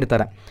ಹೆಸರಿಂದ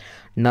ಕರೀತಾರೆ.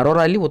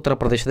 ನರೋರಾ ಇಲ್ಲಿ ಉತ್ತರ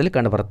ಪ್ರದೇಶದಲ್ಲಿ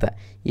ಕಂಡುಬರುತ್ತೆ.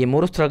 ಈ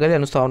 3 ಸ್ಥಳಗಳಲ್ಲಿ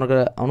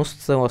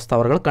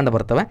ಅಣುಸ್ಥಾವರಗಳು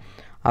ಕಂಡುಬರ್ತವೆ,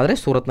 ಆದರೆ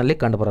ಸೂರತ್ನಲ್ಲಿ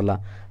ಕಂಡುಬರಲ್ಲ.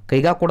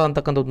 ಕೈಗಾ ಕೂಡ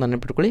ಅಂತಕ್ಕಂಥದ್ದು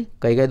ನೆನಪಿಟ್ಕೊಳ್ಳಿ.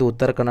 ಕೈಗಾ ಇದು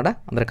ಉತ್ತರ ಕನ್ನಡ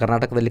ಅಂದರೆ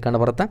ಕರ್ನಾಟಕದಲ್ಲಿ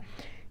ಕಂಡುಬರುತ್ತೆ.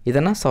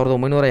 ಇದನ್ನು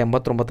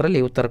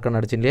 1989ರಲ್ಲಿ ಉತ್ತರ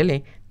ಕನ್ನಡ ಜಿಲ್ಲೆಯಲ್ಲಿ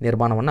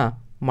ನಿರ್ಮಾಣವನ್ನು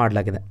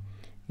ಮಾಡಲಾಗಿದೆ.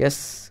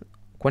 ಎಸ್,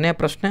 ಕೊನೆಯ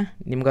ಪ್ರಶ್ನೆ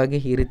ನಿಮಗಾಗಿ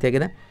ಈ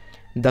ರೀತಿಯಾಗಿದೆ.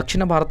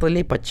 ದಕ್ಷಿಣ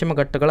ಭಾರತದಲ್ಲಿ ಪಶ್ಚಿಮ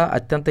ಘಟ್ಟಗಳ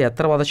ಅತ್ಯಂತ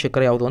ಎತ್ತರವಾದ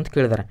ಶಿಖರ ಯಾವುದು ಅಂತ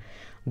ಕೇಳಿದ್ದಾರೆ.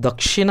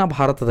 ದಕ್ಷಿಣ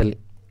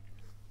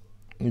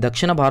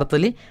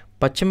ಭಾರತದಲ್ಲಿ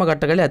ಪಶ್ಚಿಮ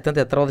ಘಟ್ಟಗಳಲ್ಲಿ ಅತ್ಯಂತ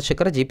ಎತ್ತರವಾದ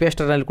ಶಿಖರ.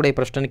 GPSTRನಲ್ಲಿ ಕೂಡ ಈ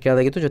ಪ್ರಶ್ನೆಯನ್ನು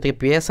ಕೇಳಲಾಗಿತ್ತು. ಜೊತೆಗೆ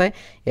PSI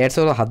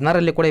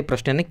 2016ರಲ್ಲಿ ಕೂಡ ಈ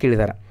ಪ್ರಶ್ನೆಯನ್ನು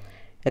ಕೇಳಿದ್ದಾರೆ.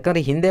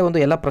 ಯಾಕಂದರೆ ಹಿಂದೆ ಒಂದು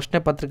ಎಲ್ಲ ಪ್ರಶ್ನೆ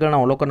ಪತ್ರಿಕೆಗಳನ್ನ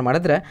ಅವಲೋಕನ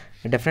ಮಾಡಿದರೆ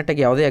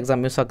ಡೆಫಿನೆಟಾಗಿ ಯಾವುದೇ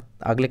ಎಕ್ಸಾಮ್ ಮಿಸ್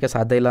ಆಗಲಿಕ್ಕೆ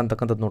ಸಾಧ್ಯ ಇಲ್ಲ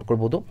ಅಂತಕ್ಕಂಥದ್ದು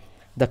ನೋಡ್ಕೊಳ್ಬೋದು.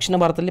 ದಕ್ಷಿಣ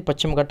ಭಾರತದಲ್ಲಿ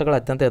ಪಶ್ಚಿಮ ಘಟ್ಟಗಳ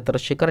ಅತ್ಯಂತ ಎತ್ತರ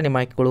ಶಿಖರ. ನಿಮ್ಮ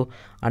ಆಯ್ಕೆಗಳು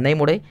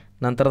ಅನ್ನೈಮುಡೈ,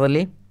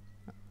 ನಂತರದಲ್ಲಿ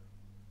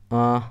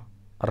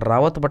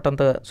ರಾವತ್ ಭಟ್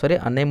ಅಂತ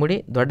ಅನ್ನೈಮುಡಿ,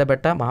 ದೊಡ್ಡ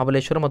ಬೆಟ್ಟ,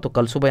 ಮಹಾಬಲೇಶ್ವರ ಮತ್ತು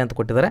ಕಲ್ಸುಬಾಯಿ ಅಂತ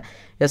ಕೊಟ್ಟಿದ್ದಾರೆ.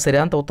 ಎಸ್,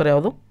 ಸರಿಯಾದ ಉತ್ತರ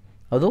ಯಾವುದು?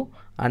 ಅದು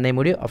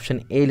ಅನ್ನೈಮುಡಿ, ಆಪ್ಷನ್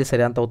ಎ ಇಲ್ಲಿ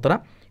ಸರಿಯಾದ ಉತ್ತರ.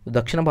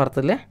 ದಕ್ಷಿಣ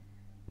ಭಾರತದಲ್ಲೇ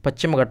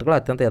ಪಶ್ಚಿಮ ಘಟ್ಟಗಳ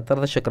ಅತ್ಯಂತ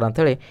ಎತ್ತರದ ಶಿಖರ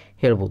ಅಂತೇಳಿ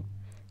ಹೇಳ್ಬೋದು.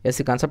 ಎಸ್,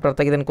 ಈ ಕಾನ್ಸೆಪ್ಟ್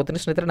ಅರ್ಥ ಆಗಿದೆ ಅನ್ಕೋತೀನಿ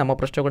ಸ್ನೇಹಿತರೆ. ನಮ್ಮ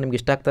ಪ್ರಶ್ನೆಗಳು ನಿಮ್ಗೆ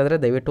ಇಷ್ಟ ಆಗ್ತಾ ಇದ್ದರೆ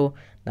ದಯವಿಟ್ಟು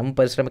ನಮ್ಮ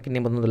ಪರಿಶ್ರಮಕ್ಕೆ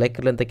ನಿಮ್ಮದೊಂದು ಲೈಕ್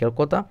ಇರಲಿ ಅಂತ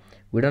ಕೇಳ್ಕೊತಾ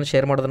ವಿಡಿಯೋನ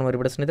ಶೇರ್ ಮಾಡೋದನ್ನು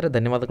ಮರಿಬೇಡಿ ಸ್ನೇಹಿತರೆ.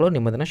 ಧನ್ಯವಾದಗಳು.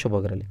 ನಿಮ್ಮ ದಿನ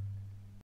ಶುಭವಾಗಿರಲಿ.